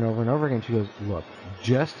over and over and over again, she goes, look,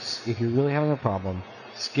 just if you're really having a problem,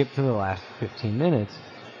 skip to the last 15 minutes.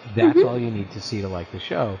 That's all you need to see to like the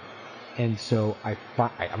show. And so I'm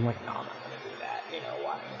like, no, I'm not going to do that. You know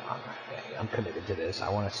why? I'm committed to this. I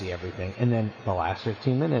want to see everything. And then the last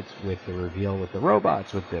 15 minutes with the reveal with the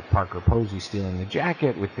robots, with the Parker Posey stealing the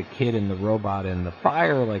jacket, with the kid and the robot in the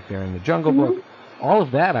fire, like they're in the Jungle Book. All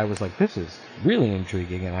of that, I was like, this is really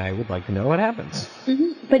intriguing, and I would like to know what happens.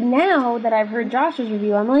 But now that I've heard Josh's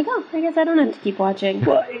review, I'm like, oh, I guess I don't have to keep watching.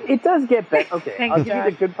 Well, it does get better. Okay, Thanks, I'll give you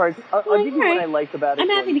the Josh. good parts. I'll give you what I like about it. I'm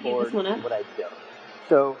happy going to give this forward one up. and what I don't.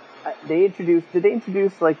 So did they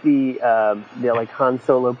introduce like the like Han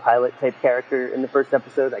Solo pilot type character in the first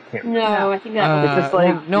episode? I can't remember. No, I think that was It's just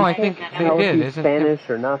like- no, I think they How is did. he Isn't Spanish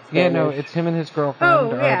or not Spanish? Yeah, no, it's him and his girlfriend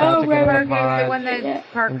Oh, are yeah. about to get in Parker, the pod. the one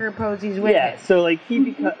that Parker Posey's with. Yeah, so like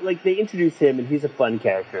they introduce him and he's a fun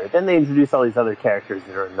character. Then they introduce all these other characters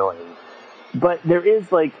that are annoying. But there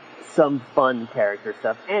is like some fun character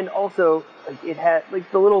stuff, and also like it had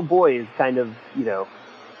like the little boy is kind of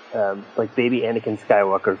like baby Anakin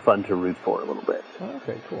Skywalker, fun to root for a little bit.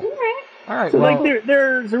 Okay, cool. Alright. All right. So Well, like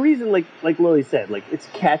there's a reason, like Lily said, like it's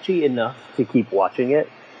catchy enough to keep watching it.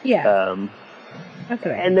 Yeah, that's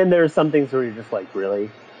right. And then there are some things where you're just like, really,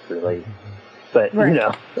 but Right. you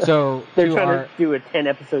know, so they're to trying our to do a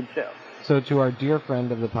 10-episode show. so to our dear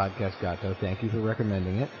friend of the podcast, Gato, thank you for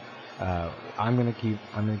recommending it. I'm gonna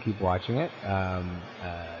keep watching it.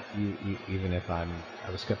 Even if I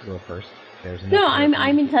was skeptical at first. There's No, I'm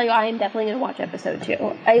gonna tell you, I am definitely gonna watch episode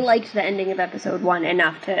 2. I liked the ending of episode 1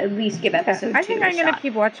 enough to at least give episode 2 I think I'm gonna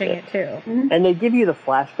keep watching it too. And they give you the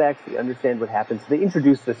flashbacks, so you understand what happens. So they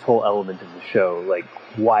introduce this whole element of the show, like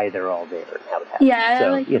why they're all there and how it happens. Yeah, so, I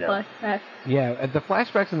like you the know. flashback. Yeah, the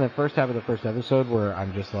flashbacks in the first half of the first episode where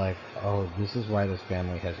I'm just like, oh, this is why this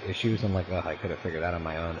family has issues. I'm like, oh, I could have figured that on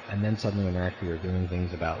my own. And then suddenly when they're actually doing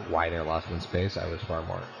things about why they're lost in space, I was far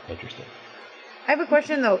more interested. I have a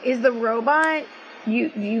question though. Is the robot you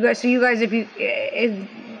guys? So you guys, if you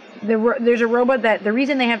there's a robot that the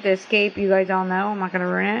reason they have to escape, you guys all know. I'm not gonna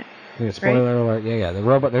ruin it. Yeah, spoiler alert. Yeah. The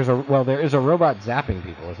robot. There is a robot zapping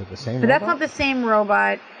people. Is it the same? But robot? that's not the same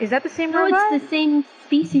robot. Is that the same No, robot? it's the same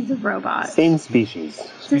species of robot. Same species.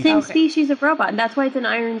 It's the same Okay. species of robot, and that's why it's an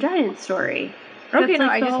Iron Giant story. Okay, That's no,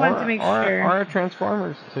 like I the just whole- wanted to make sure. Or a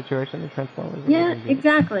Transformers situation. The Transformers. Yeah,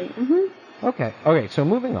 exactly. Okay. So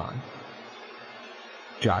moving on.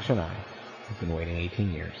 Josh and I have been waiting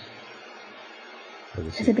 18 years for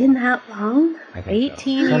this. Has it been that long? I think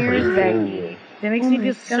 18 so. years, Becky. That makes me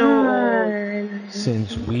feel so old.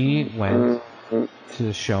 Since we went to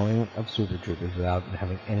the showing of Super Troopers without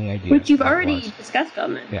having any idea. Which you've what it already was. discussed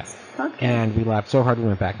on this Yeah. podcast. And we laughed so hard we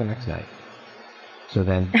went back the next night. So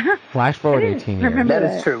then, flash forward 18 years. remember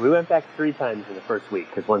That is true. We went back 3 times in the first week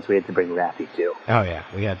because once we had to bring Raffy too. Oh yeah,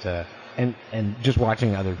 we had to, and just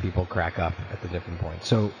watching other people crack up at the different points.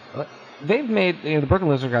 So they've made, the Broken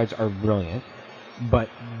Lizard guys are brilliant, but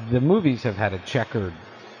the movies have had checkered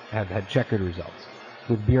results,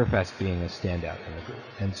 with Beerfest being a standout in the group.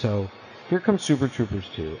 And so here comes Super Troopers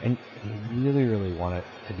 2, and you really, really want it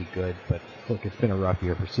to be good. But look, it's been a rough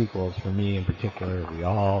year for sequels. For me in particular, we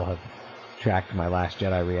all have tracked my Last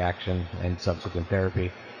Jedi reaction and subsequent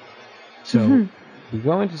therapy. So we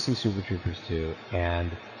go in to see Super Troopers 2,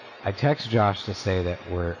 and I text Josh to say that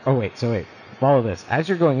we're... Oh, wait. Follow this. As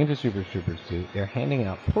you're going into Super Troopers 2, they're handing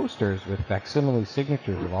out posters with facsimile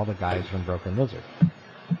signatures of all the guys from Broken Lizard.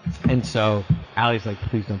 And so Allie's like,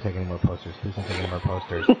 please don't take any more posters.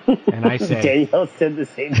 And I say... Danielle said the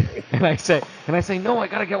same thing. And I say, no, I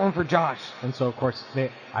gotta get one for Josh. And so, of course,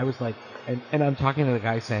 I was like... And I'm talking to the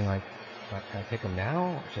guy saying, like, can I take them now?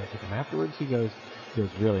 Or should I take them afterwards? He goes,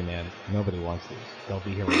 really, man, nobody wants these. They'll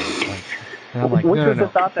be here when it's done. And I'm like, Which was no. the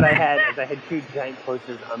thought that I had as I had 2 giant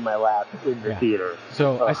posters on my lap in the theater.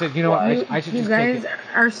 So I said, you know what, I should You just guys take it.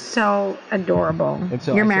 are so adorable. And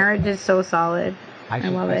so Your I said- marriage is so solid. I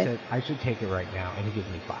love it. said, I should take it right now, and he gives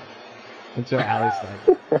me 5. And so Allie's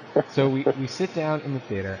like, so we sit down in the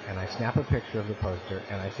theater, and I snap a picture of the poster,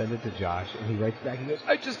 and I send it to Josh, and he writes back, he goes,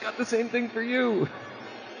 I just got the same thing for you.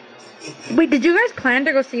 Wait, did you guys plan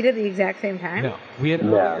to go see it at the exact same time? No, we had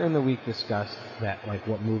No. earlier in the week discussed that, like,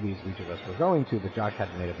 what movies each of us were going to, but Josh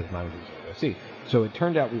hadn't made up his mind what he was going to go see. So it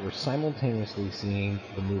turned out we were simultaneously seeing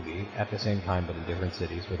the movie at the same time, but in different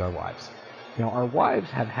cities with our wives. Now, our wives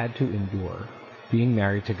have had to endure being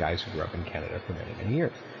married to guys who grew up in Canada for many, many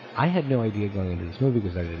years. I had no idea going into this movie,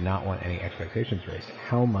 because I did not want any expectations raised,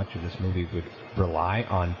 how much of this movie would rely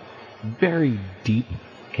on very deep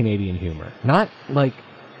Canadian humor. Not like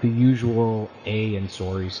the usual A and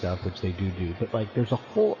sorry stuff, which they do, but like there's a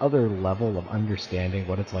whole other level of understanding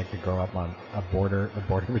what it's like to grow up on the border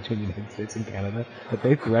between the United States and Canada that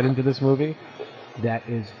they thread into this movie. That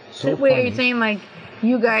is so Wait, funny. are you saying like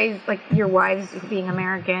you guys, like your wives being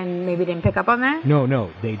American, maybe didn't pick up on that?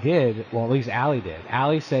 No, they did. Well, at least Allie did.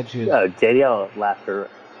 Allie said she was... Danielle laughed her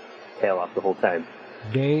tail off the whole time.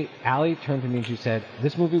 Allie turned to me and she said,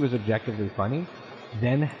 this movie was objectively funny.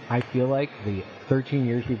 Then I feel like the 13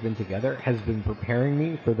 years we've been together has been preparing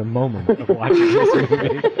me for the moment of watching this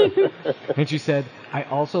movie. And she said, I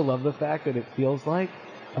also love the fact that it feels like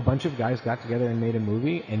a bunch of guys got together and made a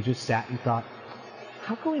movie and just sat and thought,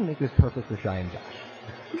 how can we make this perfect for Shy and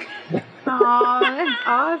Josh? Oh, that's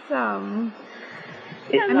awesome.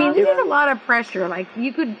 I mean, this is a lot of pressure. Like,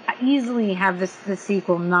 you could easily have the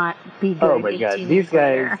sequel not be good. Oh my god, 18 these years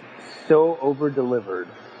later. guys so over-delivered.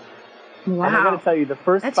 Wow. And I gotta tell you, the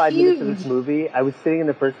first That's 5 minutes of huge. this movie, I was sitting in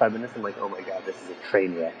the first 5 minutes and like, oh my god, this is a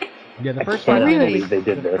train wreck. Yeah, the I first cannot 5 minutes. believe they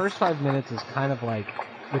did The this. first 5 minutes is kind of like,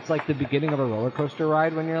 it's like the beginning of a roller coaster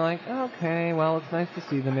ride when you're like, okay, well, it's nice to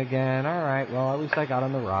see them again. All right, well, at least I got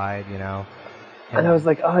on the ride, you know. And I was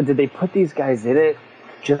like, oh, did they put these guys in it?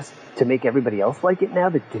 just to make everybody else like it now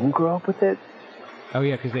that didn't grow up with it. Oh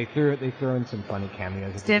yeah, because they throw in some funny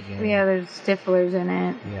cameos. There's Stiflers in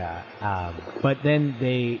it. Yeah, but then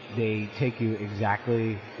they take you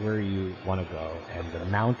exactly where you want to go, and the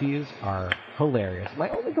Mounties are hilarious. My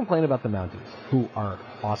only complaint about the Mounties, who are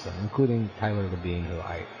awesome, including Tyler Labine, who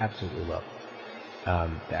I absolutely love,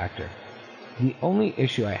 the actor. The only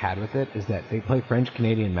issue I had with it is that they play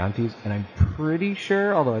French-Canadian Mounties, and I'm pretty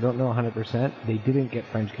sure, although I don't know 100%, they didn't get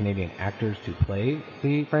French-Canadian actors to play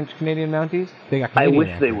the French-Canadian Mounties. They got Canadian I wish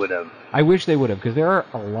actors. they would have. I wish they would have, because there are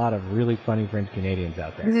a lot of really funny French-Canadians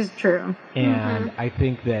out there. This is true. And I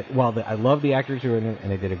think that, while I love the actors who are in it,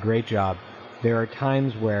 and they did a great job, there are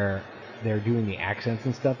times where they're doing the accents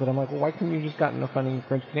and stuff that I'm like, well, why couldn't you just gotten a funny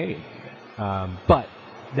French-Canadian? But,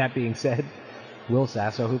 that being said, Will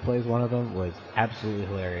Sasso, who plays one of them, was absolutely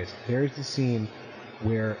hilarious. There's the scene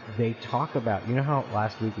where they talk about, you know how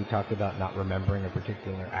last week we talked about not remembering a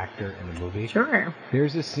particular actor in the movie? Sure.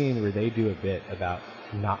 There's a scene where they do a bit about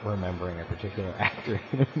not remembering a particular actor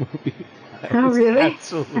in a movie. Oh, really?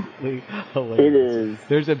 Absolutely hilarious. It is.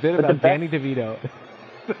 There's a bit about Danny DeVito.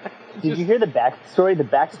 Did you hear the backstory? The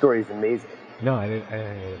backstory is amazing. No, I didn't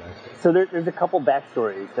hear the backstory. So there's a couple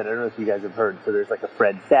backstories that I don't know if you guys have heard. So there's like a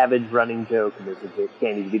Fred Savage running joke, and there's a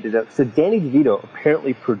Danny DeVito joke. So Danny DeVito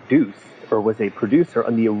apparently was a producer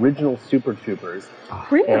on the original Super Troopers.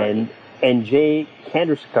 Really? And Jay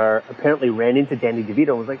Chandrasekhar apparently ran into Danny DeVito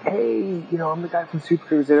and was like, hey, I'm the guy from Super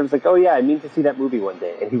Troopers. And I was like, oh yeah, I mean to see that movie one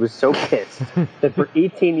day. And he was so pissed that for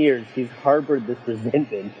 18 years he's harbored this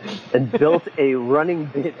resentment and built a running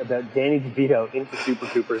bit about Danny DeVito into Super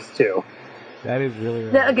Troopers 2. That is really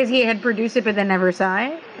Because he had produced it but then never saw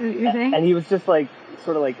it, you think? And he was just like,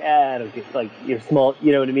 sort of like, I don't get, like, you're small,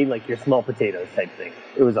 you know what I mean? Like, you're small potatoes type thing.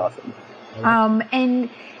 It was awesome.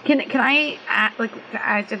 And can I ask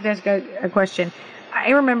a question?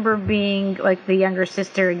 I remember being like the younger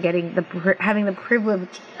sister and having the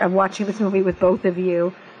privilege of watching this movie with both of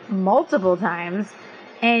you multiple times,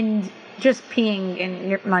 and just peeing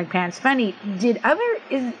in my pants funny.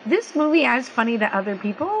 Is this movie as funny to other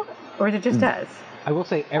people, or is it just us? I will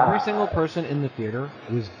say every single person in the theater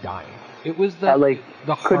was dying. It was the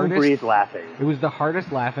couldn't hardest, breathe laughing. It was the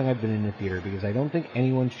hardest laughing I've been in the theater, because I don't think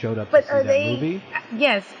anyone showed up to see that movie.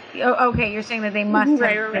 Yes. Oh, okay, you're saying that they must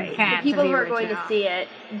have been fans. The people of who the are going to original. see it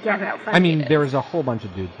get how funny I mean, it there is. was a whole bunch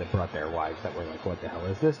of dudes that brought their wives that were like, what the hell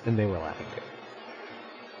is this? And they were laughing too.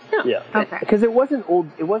 Yeah. Okay. Because it wasn't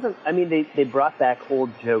old. It wasn't. I mean, they brought back old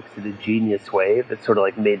jokes in a genius way that sort of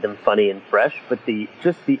like made them funny and fresh. But the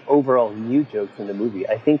overall new jokes in the movie,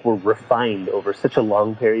 I think, were refined over such a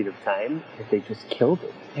long period of time that they just killed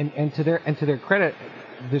it. And to their credit,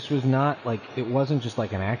 this was not like, it wasn't just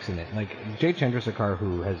like an accident. Like Jay Chandrasekhar,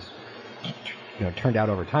 who has turned out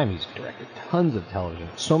over time, he's directed tons of television.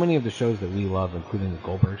 So many of the shows that we love, including the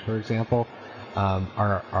Goldbergs, for example,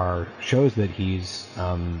 are shows that he's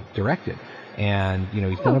directed, and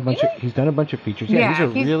he's done a bunch of features. Yeah, he's a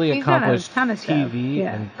really accomplished TV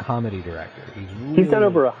and comedy director. He's done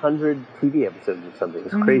over 100 TV episodes or something.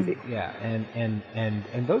 It's crazy. Yeah,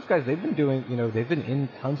 and those guys, they've been doing, they've been in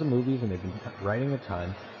tons of movies and they've been writing a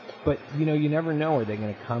ton. But you never know, are they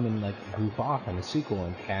going to come and like goof off on a sequel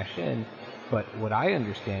and cash in? But what I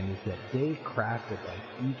understand is that they crafted like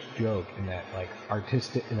each joke in that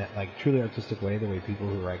truly artistic way, the way people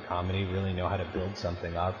who write comedy really know how to build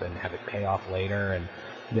something up and have it pay off later, and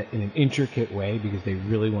in an intricate way, because they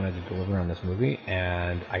really wanted to deliver on this movie.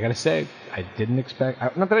 And I gotta say, I didn't expect,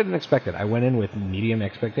 not that I didn't expect it, I went in with medium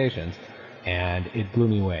expectations, and it blew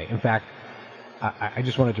me away. In fact, I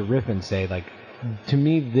just wanted to riff and say, like, to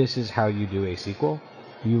me, this is how you do a sequel.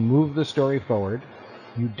 You move the story forward.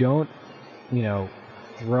 You don't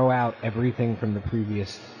throw out everything from the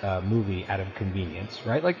previous movie out of convenience,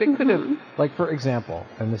 right? Like, they could have, like, for example,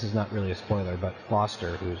 and this is not really a spoiler, but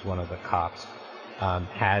Foster, who's one of the cops,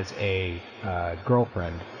 has a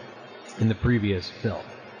girlfriend in the previous film.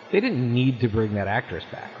 They didn't need to bring that actress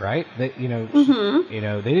back, right? They, they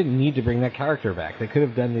didn't need to bring that character back. They could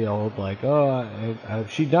have done the old, like,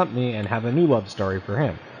 she dumped me, and have a new love story for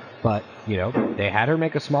him. But, they had her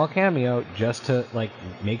make a small cameo just to, like,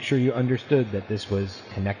 make sure you understood that this was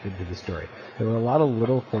connected to the story. There were a lot of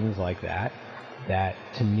little things like that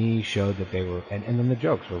to me showed that they were, and then the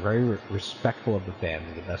jokes were very respectful of the fans,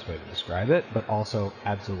 is the best way to describe it, but also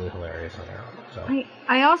absolutely hilarious on their own. So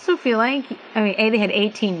I also feel like, A, they had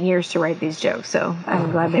 18 years to write these jokes, so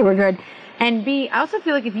I'm glad they were good. And B, I also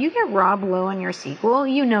feel like if you get Rob Lowe in your sequel,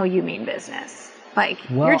 you mean business. Like,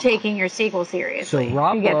 you're taking your sequel seriously. So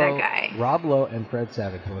Rob you get Lowe, that guy. Rob Lowe and Fred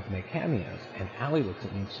Savage both make cameos, and Allie looks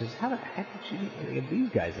at me and says, how the heck did you get these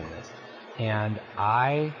guys in this? And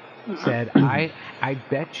I said, I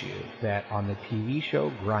bet you that on the TV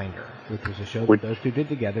show Grindr, which was a show that those two did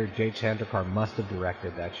together, Jay Chandrasekhar must have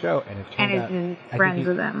directed that show, and it turned out and is friends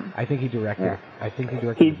with them. I think he directed. Yeah. I think he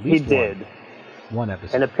directed at least one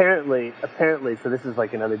episode. And apparently, so this is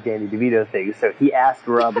like another Danny DeVito thing. So he asked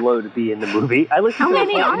Rob Lowe to be in the movie. I listened How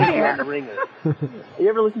many are there? The Ringer. You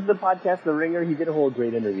ever listen to the podcast The Ringer? He did a whole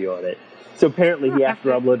great interview on it. So apparently he asked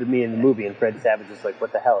Rob Lowe to be in the movie, and Fred Savage was like,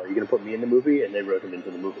 "What the hell? Are you going to put me in the movie?" And they wrote him into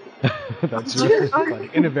the movie. That's really funny.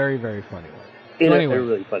 In a very, very funny way. In a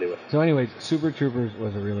really funny way. So anyways, Super Troopers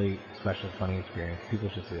was a really special, funny experience. People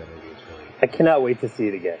should see that movie. It's really... I cannot wait to see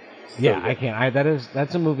it again. So good. I can't.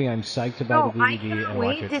 That's a movie I'm psyched to buy the DVD and watch it over and over. I can't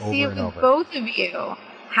wait to see it with both of you.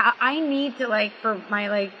 I need to for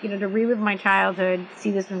my to relive my childhood,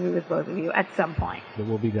 see this movie with both of you at some point. It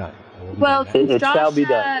will be done. It shall be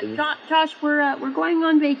done. Josh, we're going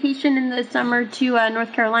on vacation in the summer to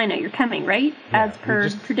North Carolina. You're coming, right? Yeah, as per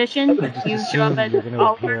tradition, you show up at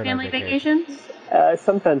all of our family vacations.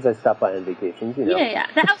 Sometimes I stop by on vacations, Yeah.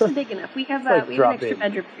 The house is big enough. We have an extra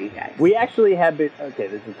bedroom for you guys. We actually have been... Okay,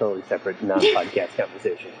 this is a totally separate non-podcast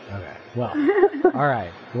conversation. Okay. Well, all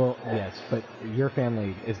right. Well, yes, but your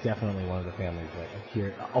family is definitely one of the families that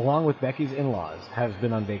here, along with Becky's in-laws, has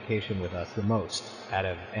been on vacation with us the most out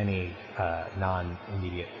of any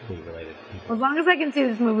non-immediately related people. As long as I can see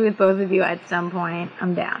this movie with both of you at some point,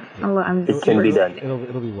 I'm down. Yeah. It can be done.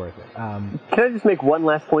 It'll be worth it. Can I just make one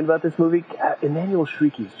last point about this movie? Emmanuel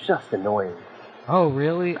Shrieky is just annoying. Oh,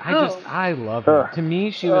 really? I love her. To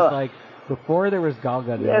me, she was like, before there was Gal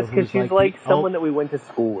Gadot. Yes, because she's like someone that we went to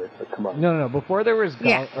school with. But come on. No. Before there was Gal...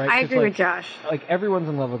 Yeah, right? I agree with Josh. Like, everyone's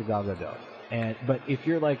in love with Gal Gadot. But if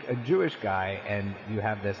you're like a Jewish guy and you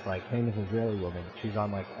have this like famous Israeli woman, she's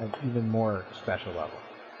on like an even more special level.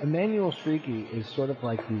 Emmanuel Shrieky is sort of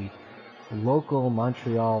like the local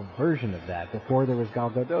Montreal version of that. Before there was Gal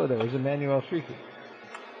Gadot, there was Emmanuel Shrieky.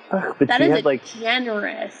 But that is a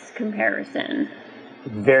generous comparison.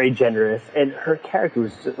 Very generous, and her character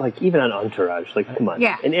was just, like, even on Entourage, like, come on.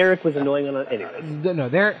 Yeah. And Eric was annoying on anyways. No,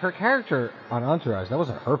 her character on Entourage, that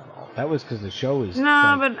wasn't her fault. That was because the show was but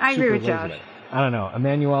I agree with Josh. I don't know.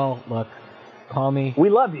 Emmanuel, look, call me. We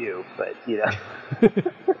love you, but, the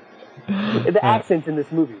accent in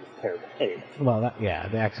this movie was terrible. Anyways. Well,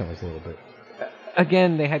 the accent was a little bit...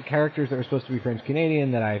 Again, they had characters that were supposed to be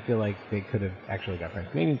French-Canadian that I feel like they could have actually got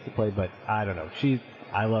French-Canadians to play, but I don't know.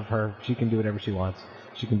 I love her. She can do whatever she wants.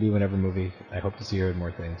 She can be in whatever movie. I hope to see her in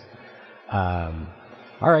more things. All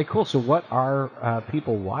right, cool. So what are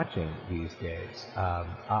people watching these days?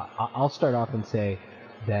 I'll start off and say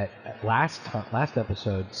that last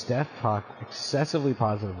episode, Steph talked excessively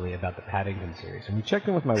positively about the Paddington series. And we checked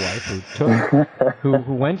in with my wife, who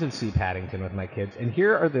went to see Paddington with my kids, and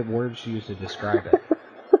here are the words she used to describe it.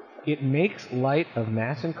 It makes light of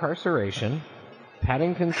mass incarceration.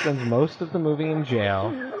 Paddington spends most of the movie in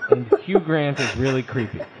jail, and Hugh Grant is really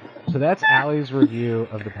creepy. So that's Allie's review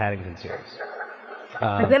of the Paddington series.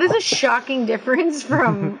 That is a shocking difference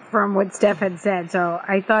from what Steph had said. So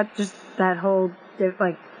I thought just that whole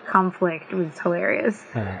conflict was hilarious.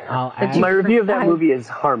 My review of that movie is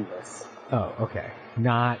harmless. Oh, okay.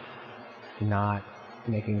 Not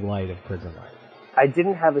making light of prison life. I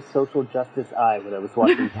didn't have a social justice eye when I was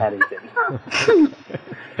watching Paddington.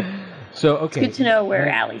 So, okay. It's good to know where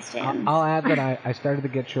Allie stands. I'll add that I started the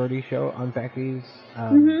Get Shorty show on Becky's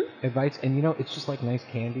advice, and it's just like nice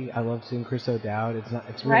candy. I love seeing Chris O'Dowd.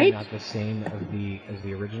 It's really not the same as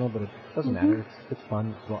the original, but it doesn't matter. It's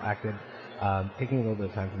fun. It's well acted. Taking a little bit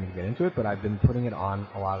of time for me to get into it, but I've been putting it on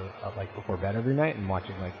a lot of before bed every night and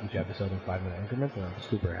watching each episode in 5-minute increments, and I'm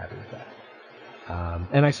super happy with that.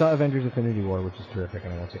 And I saw Avengers: Infinity War, which is terrific,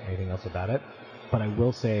 and I won't say anything else about it. But I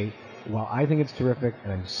will say, while I think it's terrific,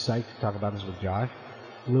 and I'm psyched to talk about this with Josh,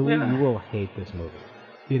 Lily, you will hate this movie.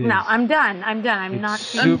 No, I'm done. I'm done.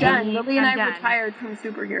 I'm done. Lily and I retired from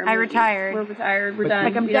superhero movies. I retired. We're retired. We're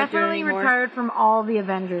done. I'm definitely retired from all the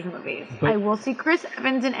Avengers movies. I will see Chris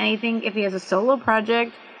Evans in anything if he has a solo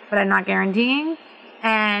project, but I'm not guaranteeing.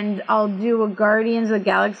 And I'll do a Guardians of the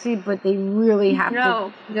Galaxy, but they really have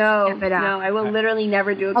to step it up. No, I will literally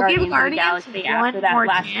never do a Guardians of the Galaxy after that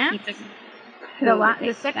last piece of...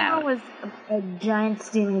 The second one was a giant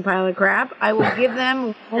steaming pile of crap. I will give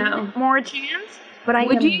them more chance, but I am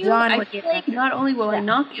done with it. I feel like not only will I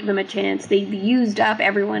not give them a chance, they've used up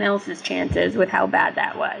everyone else's chances with how bad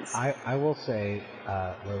that was. I will say,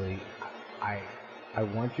 Lily, I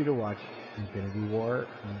want you to watch Infinity War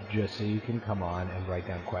just so you can come on and write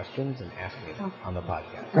down questions and ask me on the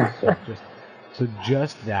podcast. So just So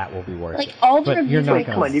just that will be worth Like it. all the But you're reviews not are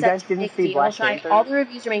gonna- making you guys such a didn't big see deal. Black Shai, Panther? all the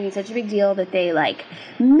reviews are making such a big deal that they like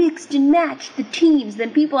mixed and matched the teams.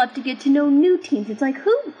 Then people have to get to know new teams. It's like,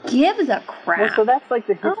 who gives a crap? Well, so that's like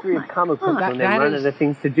the Oh history my of comic books. God. When they That run is- out of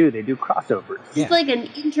things to do, they do crossovers. Yeah. It's like an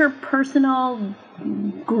interpersonal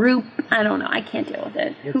group. I don't know. I can't deal with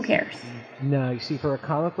it. Who It's- cares? No, you see, for a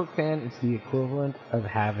comic book fan, it's the equivalent of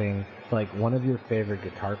having like one of your favorite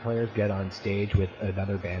guitar players get on stage with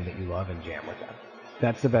another band that you love and jam with them.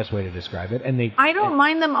 That's the best way to describe it. And I don't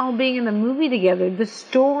mind them all being in the movie together. The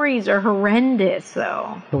stories are horrendous,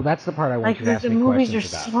 though. So that's the part I want Like you to ask the me movies are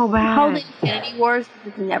questions about. so bad. Called Infinity Wars because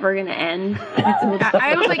it's never gonna end.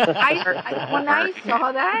 I was like, when I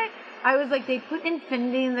saw that, I was like, they put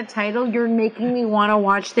Infinity in the title. You're making me want to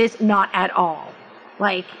watch this. Not at all.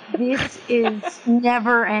 Like, this is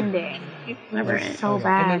never ending. Never It's ends. so Okay.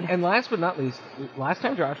 bad. And last but not least, last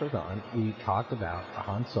time Josh was on, we talked about a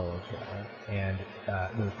Han Solo trailer and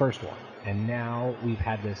the first one. And now we've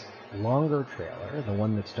had this longer trailer, the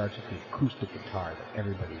one that starts with the acoustic guitar that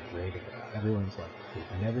everybody's raving about. Everyone's like,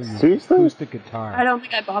 they've never used Seriously? acoustic guitar. I don't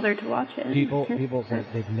think I bothered to watch it. People said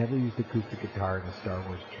they've never used acoustic guitar in a Star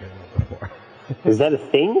Wars trailer before. Is that a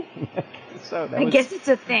thing? So that I was- guess it's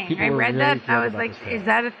a thing. people I were read really that. I thrilled was about like, this trailer. is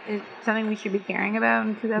that is something we should be caring about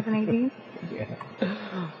in 2018?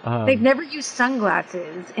 yeah. They've never used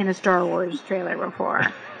sunglasses in a Star Wars trailer before.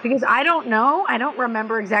 Because I don't know. I don't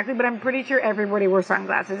remember exactly, but I'm pretty sure everybody wore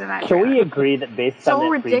sunglasses in that Can trailer. we agree that based So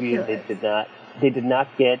on that preview, ridiculous. they did not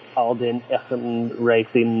get Alden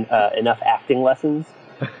Ehrenreich enough acting lessons?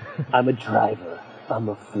 I'm a driver. I'm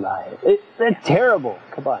a flyer. That's terrible.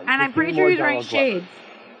 Come on. And just I'm give pretty me sure more he's wearing Donald Glover. shades.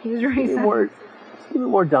 He was wearing Give me more, just give me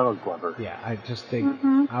more Donald Glover. Yeah, I just think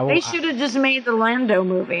I will, They should have just made the Lando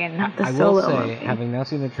movie and not the I Solo will say, movie. having now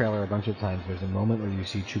seen the trailer a bunch of times, there's a moment where you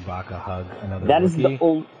see Chewbacca hug another That is Wookiee. the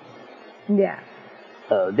only. Yeah.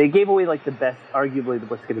 They gave away like the best, arguably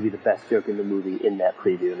what's going to be the best joke in the movie in that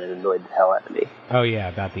preview, and it annoyed the hell out of me. Oh yeah,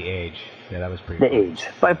 about the age. Yeah, that was pretty. The funny. age,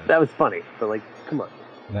 but that was funny. But like, come on.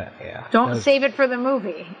 Yeah. Don't That was- save it for the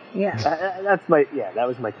movie. Yeah. That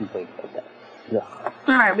was my complaint about that. No.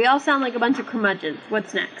 All right, we all sound like a bunch of curmudgeons.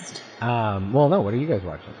 What's next? Well, no. What are you guys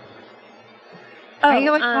watching? I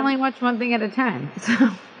only watch one thing at a time. So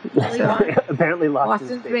Apparently, Lost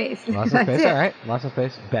in Space. Lost in That's Space. it. All right. Lost in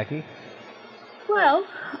Space. Becky. Well,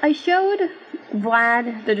 I showed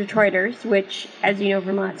Vlad the Detroiters, which, as you know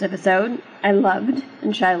from last episode, I loved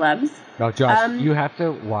and Shai loves. Oh, Josh, you have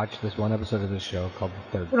to watch this one episode of this show called The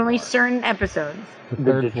Third But only Floor. certain episodes. The The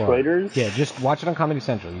Third Floor. Detroiters? Yeah, just watch it on Comedy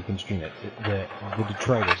Central. You can stream it. The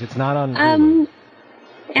Detroiters. It's not on. Hulu.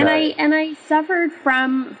 And Right. I suffered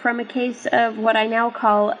from a case of what I now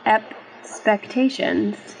call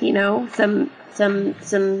expectations. You know, some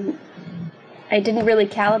I didn't really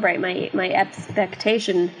calibrate my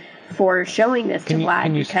expectation for showing this Can to you, Vlad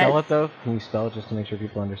can you because spell it though? Can you spell it just to make sure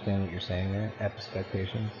people understand what you're saying there?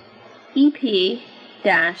 Expectations.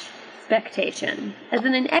 EP-spectation, as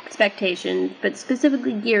in an expectation, but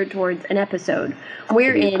specifically geared towards an episode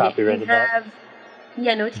wherein you copyrighted that? have.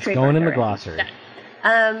 Yeah, no, it's trademarked. Going in the already. glossary.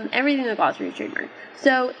 Everything in the glossary is trademarked.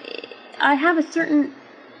 So I have a certain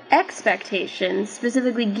expectation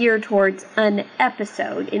specifically geared towards an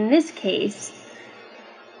episode. In this case,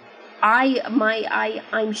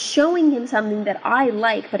 I'm showing him something that I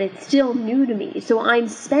like, but it's still new to me. So I'm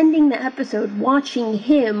spending the episode watching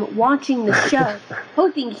him, watching the show,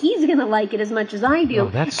 hoping he's gonna like it as much as I do, Oh,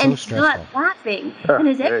 that's so and stressful. not laughing. And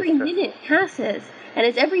as Very every stressful. minute passes, and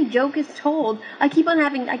as every joke is told, I keep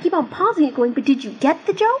on pausing it, going, "But did you get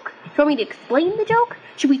the joke? Do you want me to explain the joke?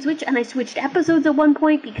 Should we switch?" And I switched episodes at one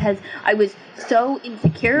point because I was so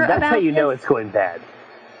insecure That's about how you know this. it's going bad.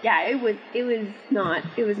 Yeah, it was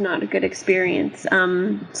not a good experience.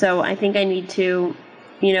 So I think I need to,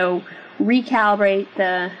 recalibrate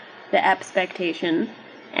the expectation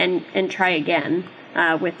and try again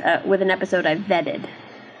with an episode I've vetted.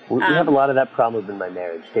 We have a lot of that problem in my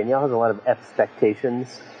marriage. Danielle has a lot of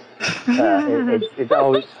expectations. It's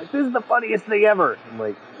always like, this is the funniest thing ever. I'm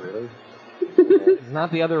like, really? It's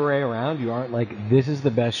not the other way around. You aren't like, this is the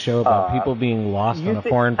best show about people being lost you on a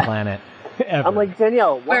think- foreign planet ever. I'm like,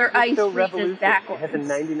 Danielle, watch Where the ice show freezes Revolution. backwards. It has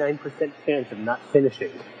a 99% chance of not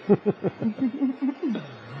finishing.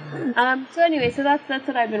 So anyway, so that's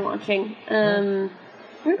what I've been watching. I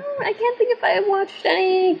can't think if I have watched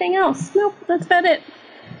anything else. Nope, that's about it.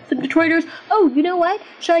 The Detroiters. Oh, you know what,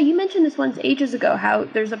 Shai? You mentioned this once ages ago. How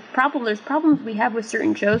there's a problem. There's problems we have with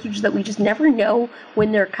certain shows, which is that we just never know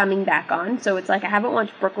when they're coming back on. So it's like I haven't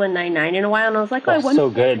watched Brooklyn Nine-Nine in a while, and I was like, oh, I wonder so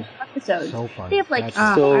if they're good. gonna episodes. So funny. They have like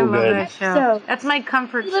That's So I love good. that show. episodes. That's my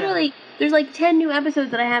comfort show. Literally, there's like 10 new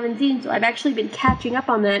episodes that I haven't seen, so I've actually been catching up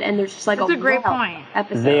on that, and there's just like That's a great wealth point. of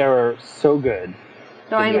episodes. They are so good.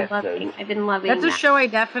 So I'm Yeah. loving. I've been loving. That's a that. show I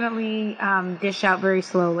definitely dish out very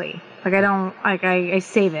slowly. Like I don't like I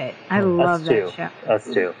save it. I love that too. show. Us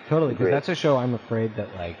too. Totally, because Agreed. that's a show I'm afraid that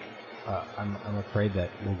I'm afraid that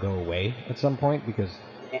will go away at some point because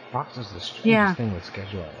Fox is the strangest Yeah. thing with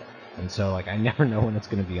scheduling it, and so like I never know when it's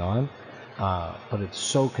going to be on. But it's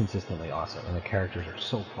so consistently awesome, and the characters are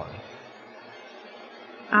so funny.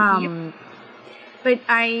 But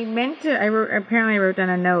I meant to. Apparently I wrote down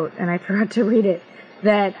a note and I forgot to read it.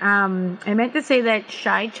 That I meant to say that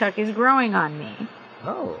Shy Chuck is growing on me.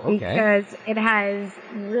 Oh, okay. Because it has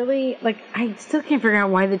really I still can't figure out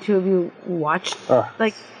why the two of you watched.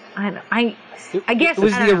 Like I guess it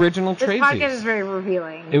was I the don't know. original This Tracy's. podcast is very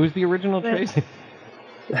revealing. It was the original But- Tracy.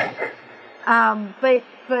 But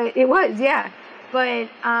it was, yeah. But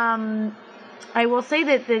I will say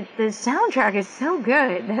that the soundtrack is so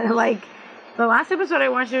good. Like the last episode I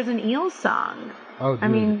watched, there was an Eels song. Oh, dude. I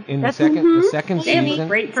mean, in the that's second They have a season,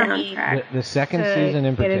 great for me. soundtrack. the second to season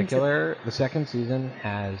in get into- particular, the second season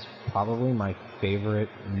has probably my favorite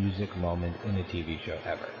music moment in a TV show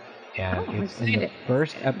ever. And I'm it's in the excited.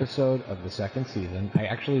 first episode of the second season. I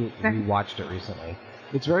actually rewatched it recently.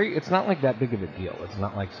 It's not like that big of a deal. It's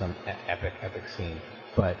not like some epic scene.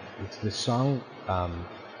 But it's this song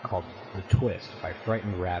called The Twist by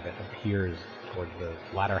Frightened Rabbit appears toward the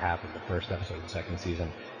latter half of the first episode of the second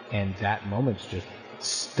season. And that moment's just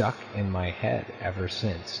stuck in my head ever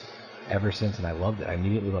since. And I loved it. I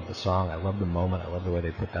immediately loved the song. I loved the moment. I loved the way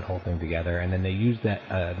they put that whole thing together. And then they used that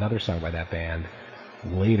another song by that band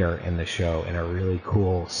later in the show in a really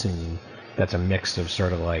cool scene that's a mix of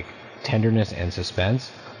sort of like tenderness and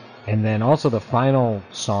suspense. And then also the final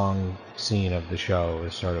song scene of the show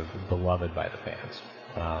is sort of beloved by the fans.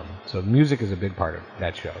 So music is a big part of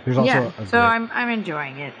that show. There's also I'm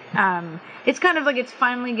enjoying it. It's kind of like it's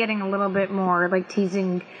finally getting a little bit more like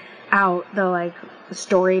teasing out the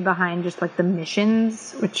story behind just like the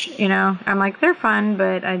missions, which I'm like they're fun,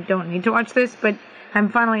 but I don't need to watch this. But I'm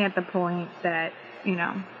finally at the point that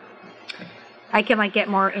I can get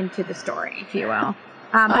more into the story, if you will.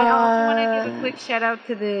 I also want to give a quick shout out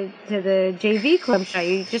to the JV Club show.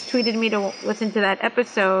 You just tweeted me to listen to that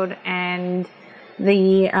episode and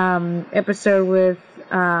the episode with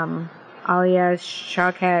Alia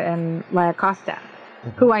Shawkat and Laia Costa,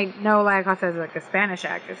 who I know Laia Costa is a Spanish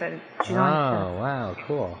actress. And she's wow,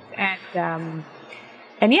 cool. And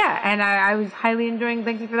I was highly enjoying.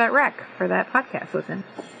 Thank you for that rec for that podcast. Listen,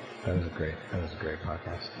 that was a great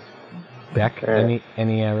podcast. Beck,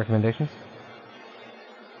 any recommendations?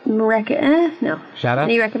 No. Shout out?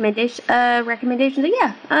 Any recommendations?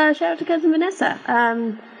 Yeah. Shout out to cousin Vanessa.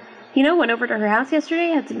 Went over to her house yesterday,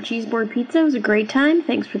 had some cheese board pizza. It was a great time.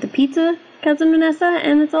 Thanks for the pizza, cousin Vanessa,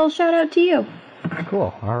 and it's all shout out to you.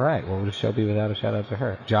 Cool. All right. What would a show be without a shout out to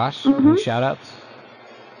her? Josh, any shout outs?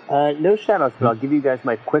 No shout outs, but I'll give you guys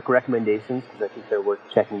my quick recommendations because I think they're worth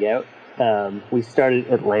checking out. We started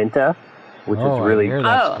Atlanta, which is really great.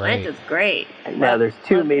 Atlanta's great. Now, there's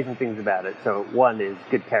two amazing things about it. So, one is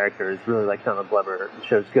good characters, really like Donald Glover. The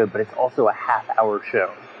show's good, but it's also a half-hour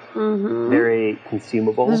show. Mm-hmm. Very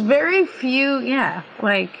consumable. there's very few.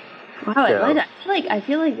 Wow, Atlanta. I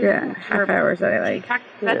feel like half hours that I like. We talked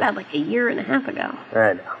about that like a year and a half ago.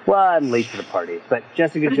 I know. Well, I'm late to the party. But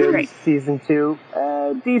Jessica Jones Great. season 2,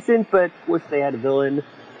 decent, but wish they had a villain.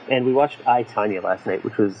 And we watched I, Tonya last night,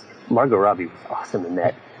 which was Margot Robbie was awesome in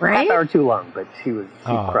that. Right? Half hour too long, but she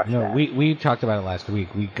crushed no, that. we talked about it last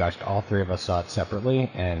week. We gushed. All three of us saw it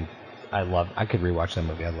separately, and I could rewatch that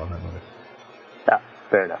movie. I love that movie. Ah,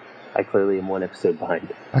 fair enough. I clearly am one episode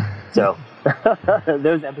behind. So,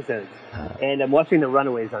 those episodes. And I'm watching The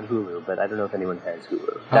Runaways on Hulu, but I don't know if anyone has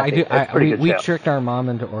Hulu. I do. That's a pretty good We show. tricked our mom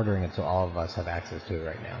into ordering it, so all of us have access to it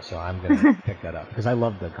right now. So I'm gonna pick that up because I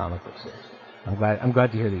love the comic book series. I'm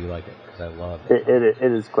glad to hear that you like it because I love it. It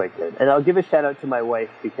is quite good. And I'll give a shout out to my wife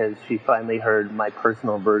because she finally heard my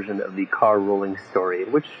personal version of the car rolling story,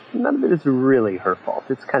 which none of it is really her fault.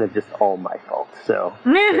 It's kind of just all my fault. So,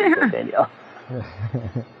 there you go, Danielle.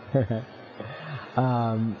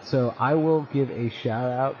 So I will give a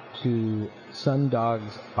shout out to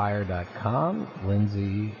sundogsfire.com,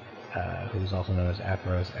 Lindsay, who's also known as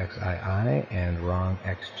Afros XII, and Wrong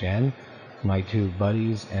XGen, my two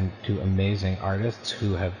buddies and two amazing artists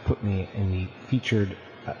who have put me in the featured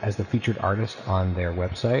as the featured artist on their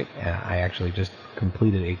website. And I actually just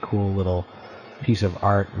completed a cool little piece of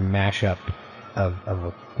art mashup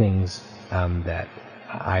of things that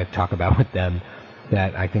I talk about with them.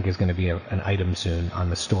 that I think is going to be an item soon on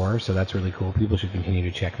the store, so that's really cool. People should continue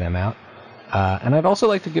to check them out. And I'd also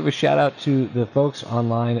like to give a shout out to the folks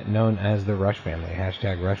online known as the Rush Family,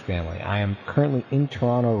 hashtag Rush Family. I am currently in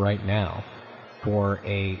Toronto right now for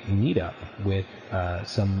a meetup with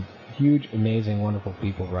some huge, amazing, wonderful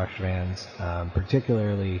people, Rush fans,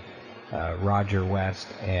 particularly Roger West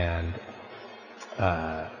and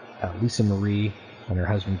Lisa Marie and her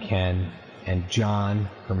husband Ken and John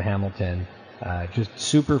from Hamilton. Just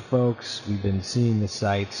super folks. We've been seeing the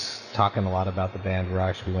sights, talking a lot about the band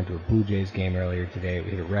Rush. We went to a Blue Jays game earlier today.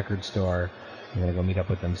 We hit a record store. I'm going to go meet up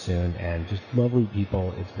with them soon. And just lovely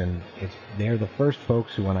people. They're the first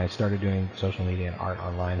folks who, when I started doing social media and art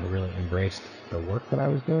online, who really embraced the work that I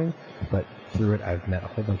was doing. But through it, I've met a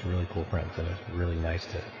whole bunch of really cool friends, and it's really nice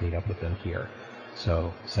to meet up with them here.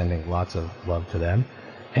 So sending lots of love to them.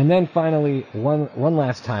 And then finally, one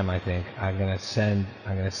last time, I think I'm gonna send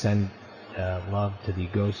love to the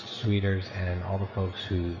Ghost Tweeters and all the folks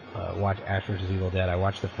who watch Ash vs. Evil Dead. I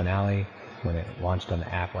watched the finale when it launched on the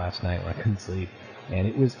app last night when I couldn't sleep, and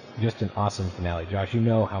it was just an awesome finale. Josh, you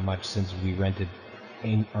know how much, since we rented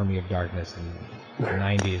Army of Darkness in the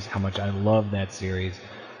 90s, how much I love that series.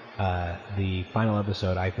 The final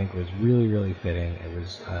episode, I think, was really, really fitting. It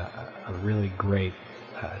was a really great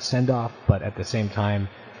send-off, but at the same time,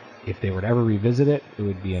 if they were to ever revisit it, it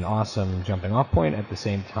would be an awesome jumping-off point. At the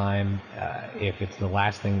same time, if it's the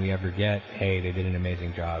last thing we ever get, hey, they did an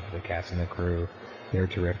amazing job. The cast and the crew, they're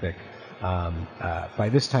terrific. By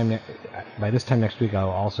this time next week,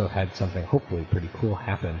 I'll also had something hopefully pretty cool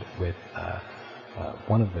happen with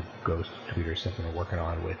one of the Ghost Tweeters, something we're working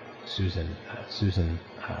on with Susan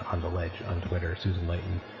on the Ledge on Twitter, Susan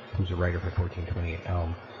Layton, who's a writer for 1428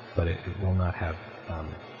 Elm, but it will not have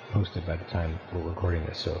posted by the time we're recording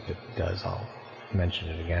this, so if it does, I'll mention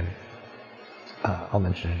it again.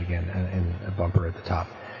 In a bumper at the top.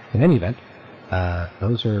 In any event,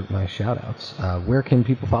 those are my shout-outs. Where can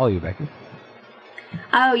people follow you, Becky?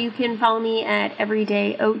 Oh, you can follow me at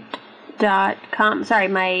everydayoat.com. Sorry,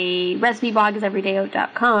 my recipe blog is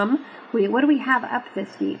everydayoat.com. What do we have up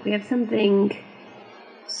this week? We have something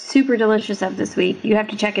super delicious up this week. You have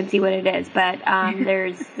to check and see what it is, but I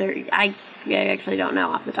actually don't know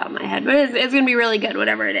off the top of my head, but it's going to be really good,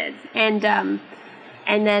 whatever it is. And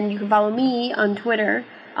then you can follow me on Twitter,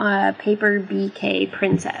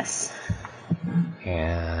 PaperBKPrincess.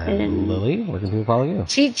 And Lily, where can people follow you?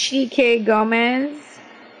 Chichi K. Gomez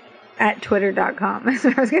at twitter.com. That's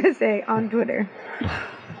what I was going to say, on Twitter.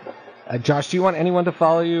 Josh, do you want anyone to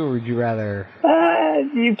follow you, or would you rather...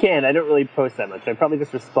 You can. I don't really post that much. I probably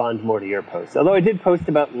just respond more to your posts. Although I did post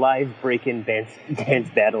about live break-in dance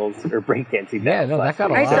battles or breakdancing battles. Yeah, no, that got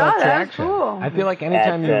a lot of traction. Cool. I feel like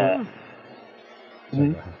anytime Go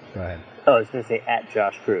ahead. Oh, I was going to say at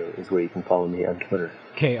Josh Crew is where you can follow me on Twitter.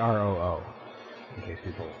 KROO, in case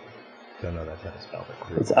people don't know that's how to spell it.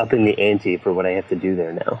 Crew. It's up in the ante for what I have to do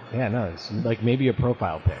there now. Yeah, no, it's like maybe a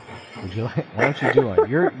profile pic. Would you like? Why don't you do one?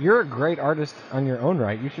 You're a great artist on your own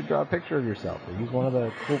right. You should draw a picture of yourself or use one of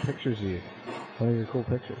the cool pictures one of your cool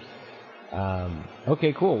pictures.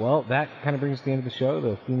 Okay, cool. Well, that kind of brings us to the end of the show.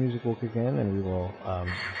 The theme music will kick in, and we will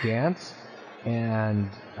dance. And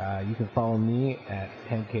you can follow me at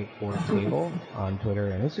Pancake4Table on Twitter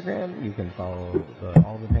and Instagram. You can follow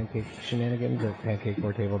all the pancake shenanigans at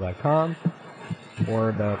pancake4table.com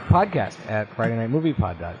or the podcast at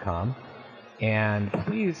FridayNightMoviePod.com. And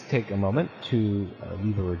please take a moment to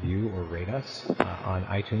leave a review or rate us on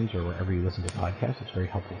iTunes or wherever you listen to podcasts. It's very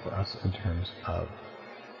helpful for us in terms of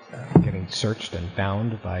getting searched and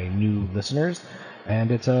found by new listeners.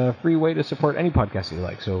 And it's a free way to support any podcast that you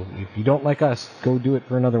like. So if you don't like us, go do it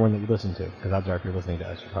for another one that you listen to. Because odds are, if you're listening to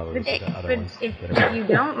us, you probably listen to other ones. If you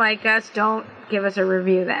don't like us, don't give us a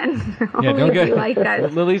review then. Yeah, don't if you like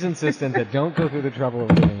us. Lily's insistent that don't go through the trouble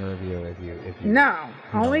of leaving a review if you No,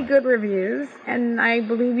 only good reviews. And I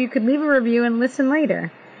believe you could leave a review and listen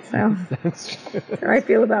later. So that's true. That's how I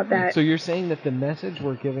feel about that. So you're saying that the message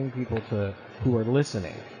we're giving people who are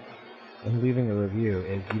listening and leaving a review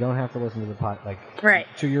is you don't have to listen to the right.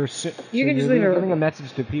 So you can just leave giving a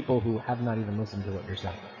message to people who have not even listened to what you're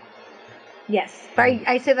saying. Yes, but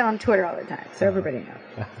I say that on Twitter all the time, so everybody knows.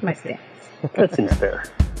 It's my stance. That seems fair.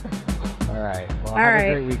 All right. Well, have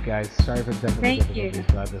a great week, guys. Sorry for the technical difficulties.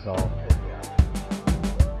 Glad this all